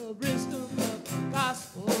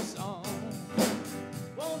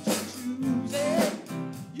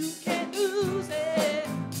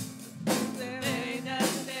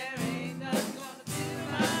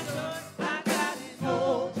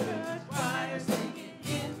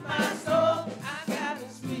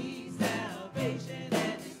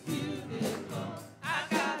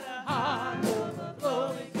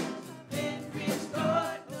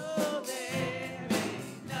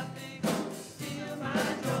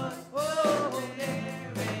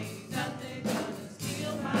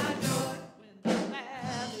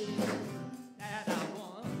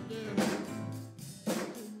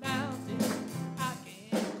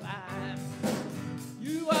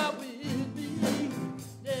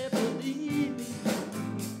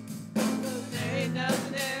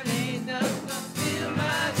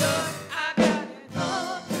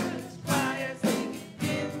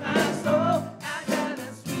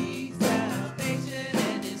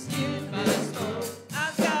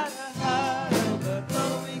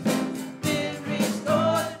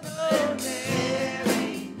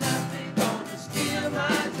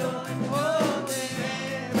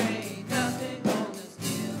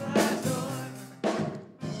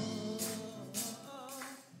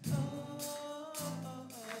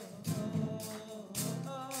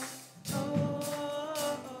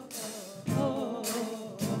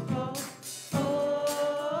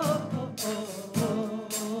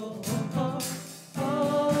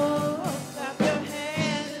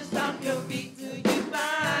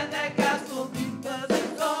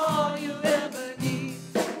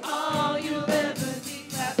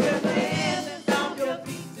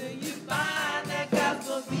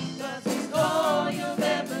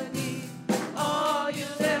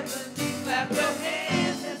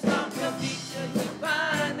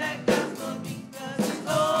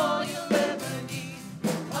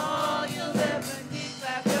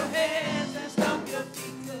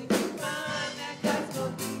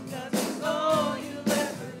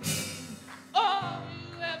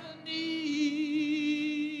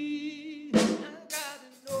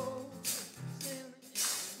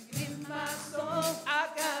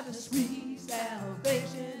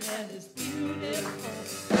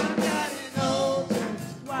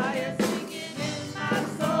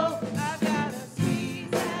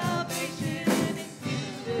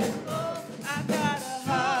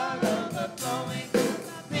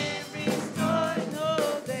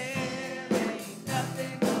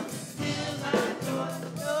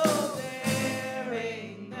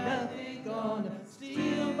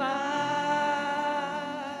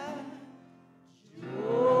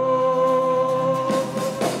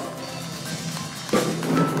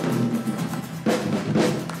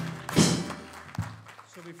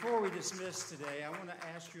Before we dismiss today, I want to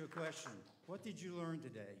ask you a question. What did you learn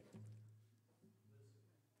today?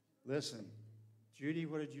 Listen. Judy,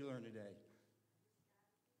 what did you learn today?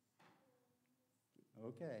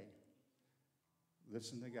 Okay.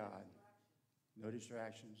 Listen to God. No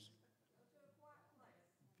distractions.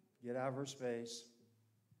 Get out of her space.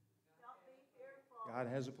 God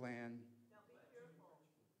has a plan.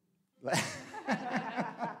 I like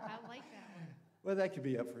that one. Well, that could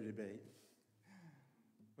be up for debate.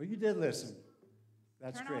 Well, you did listen.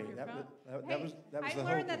 That's Turn great. off your That phone. was Hey, the I whole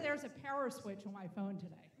learned that point. there's a power switch on my phone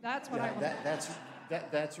today. That's what I Yeah, learned.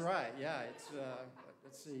 that's right. Yeah, it's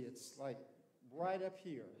let's see, it's like right up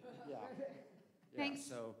here. Yeah. Thanks.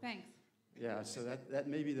 So Thanks. yeah, so that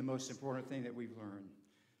may be the most important thing that we've learned.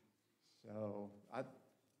 So I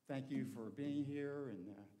thank you for being here,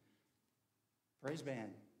 and praise band,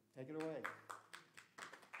 take it away.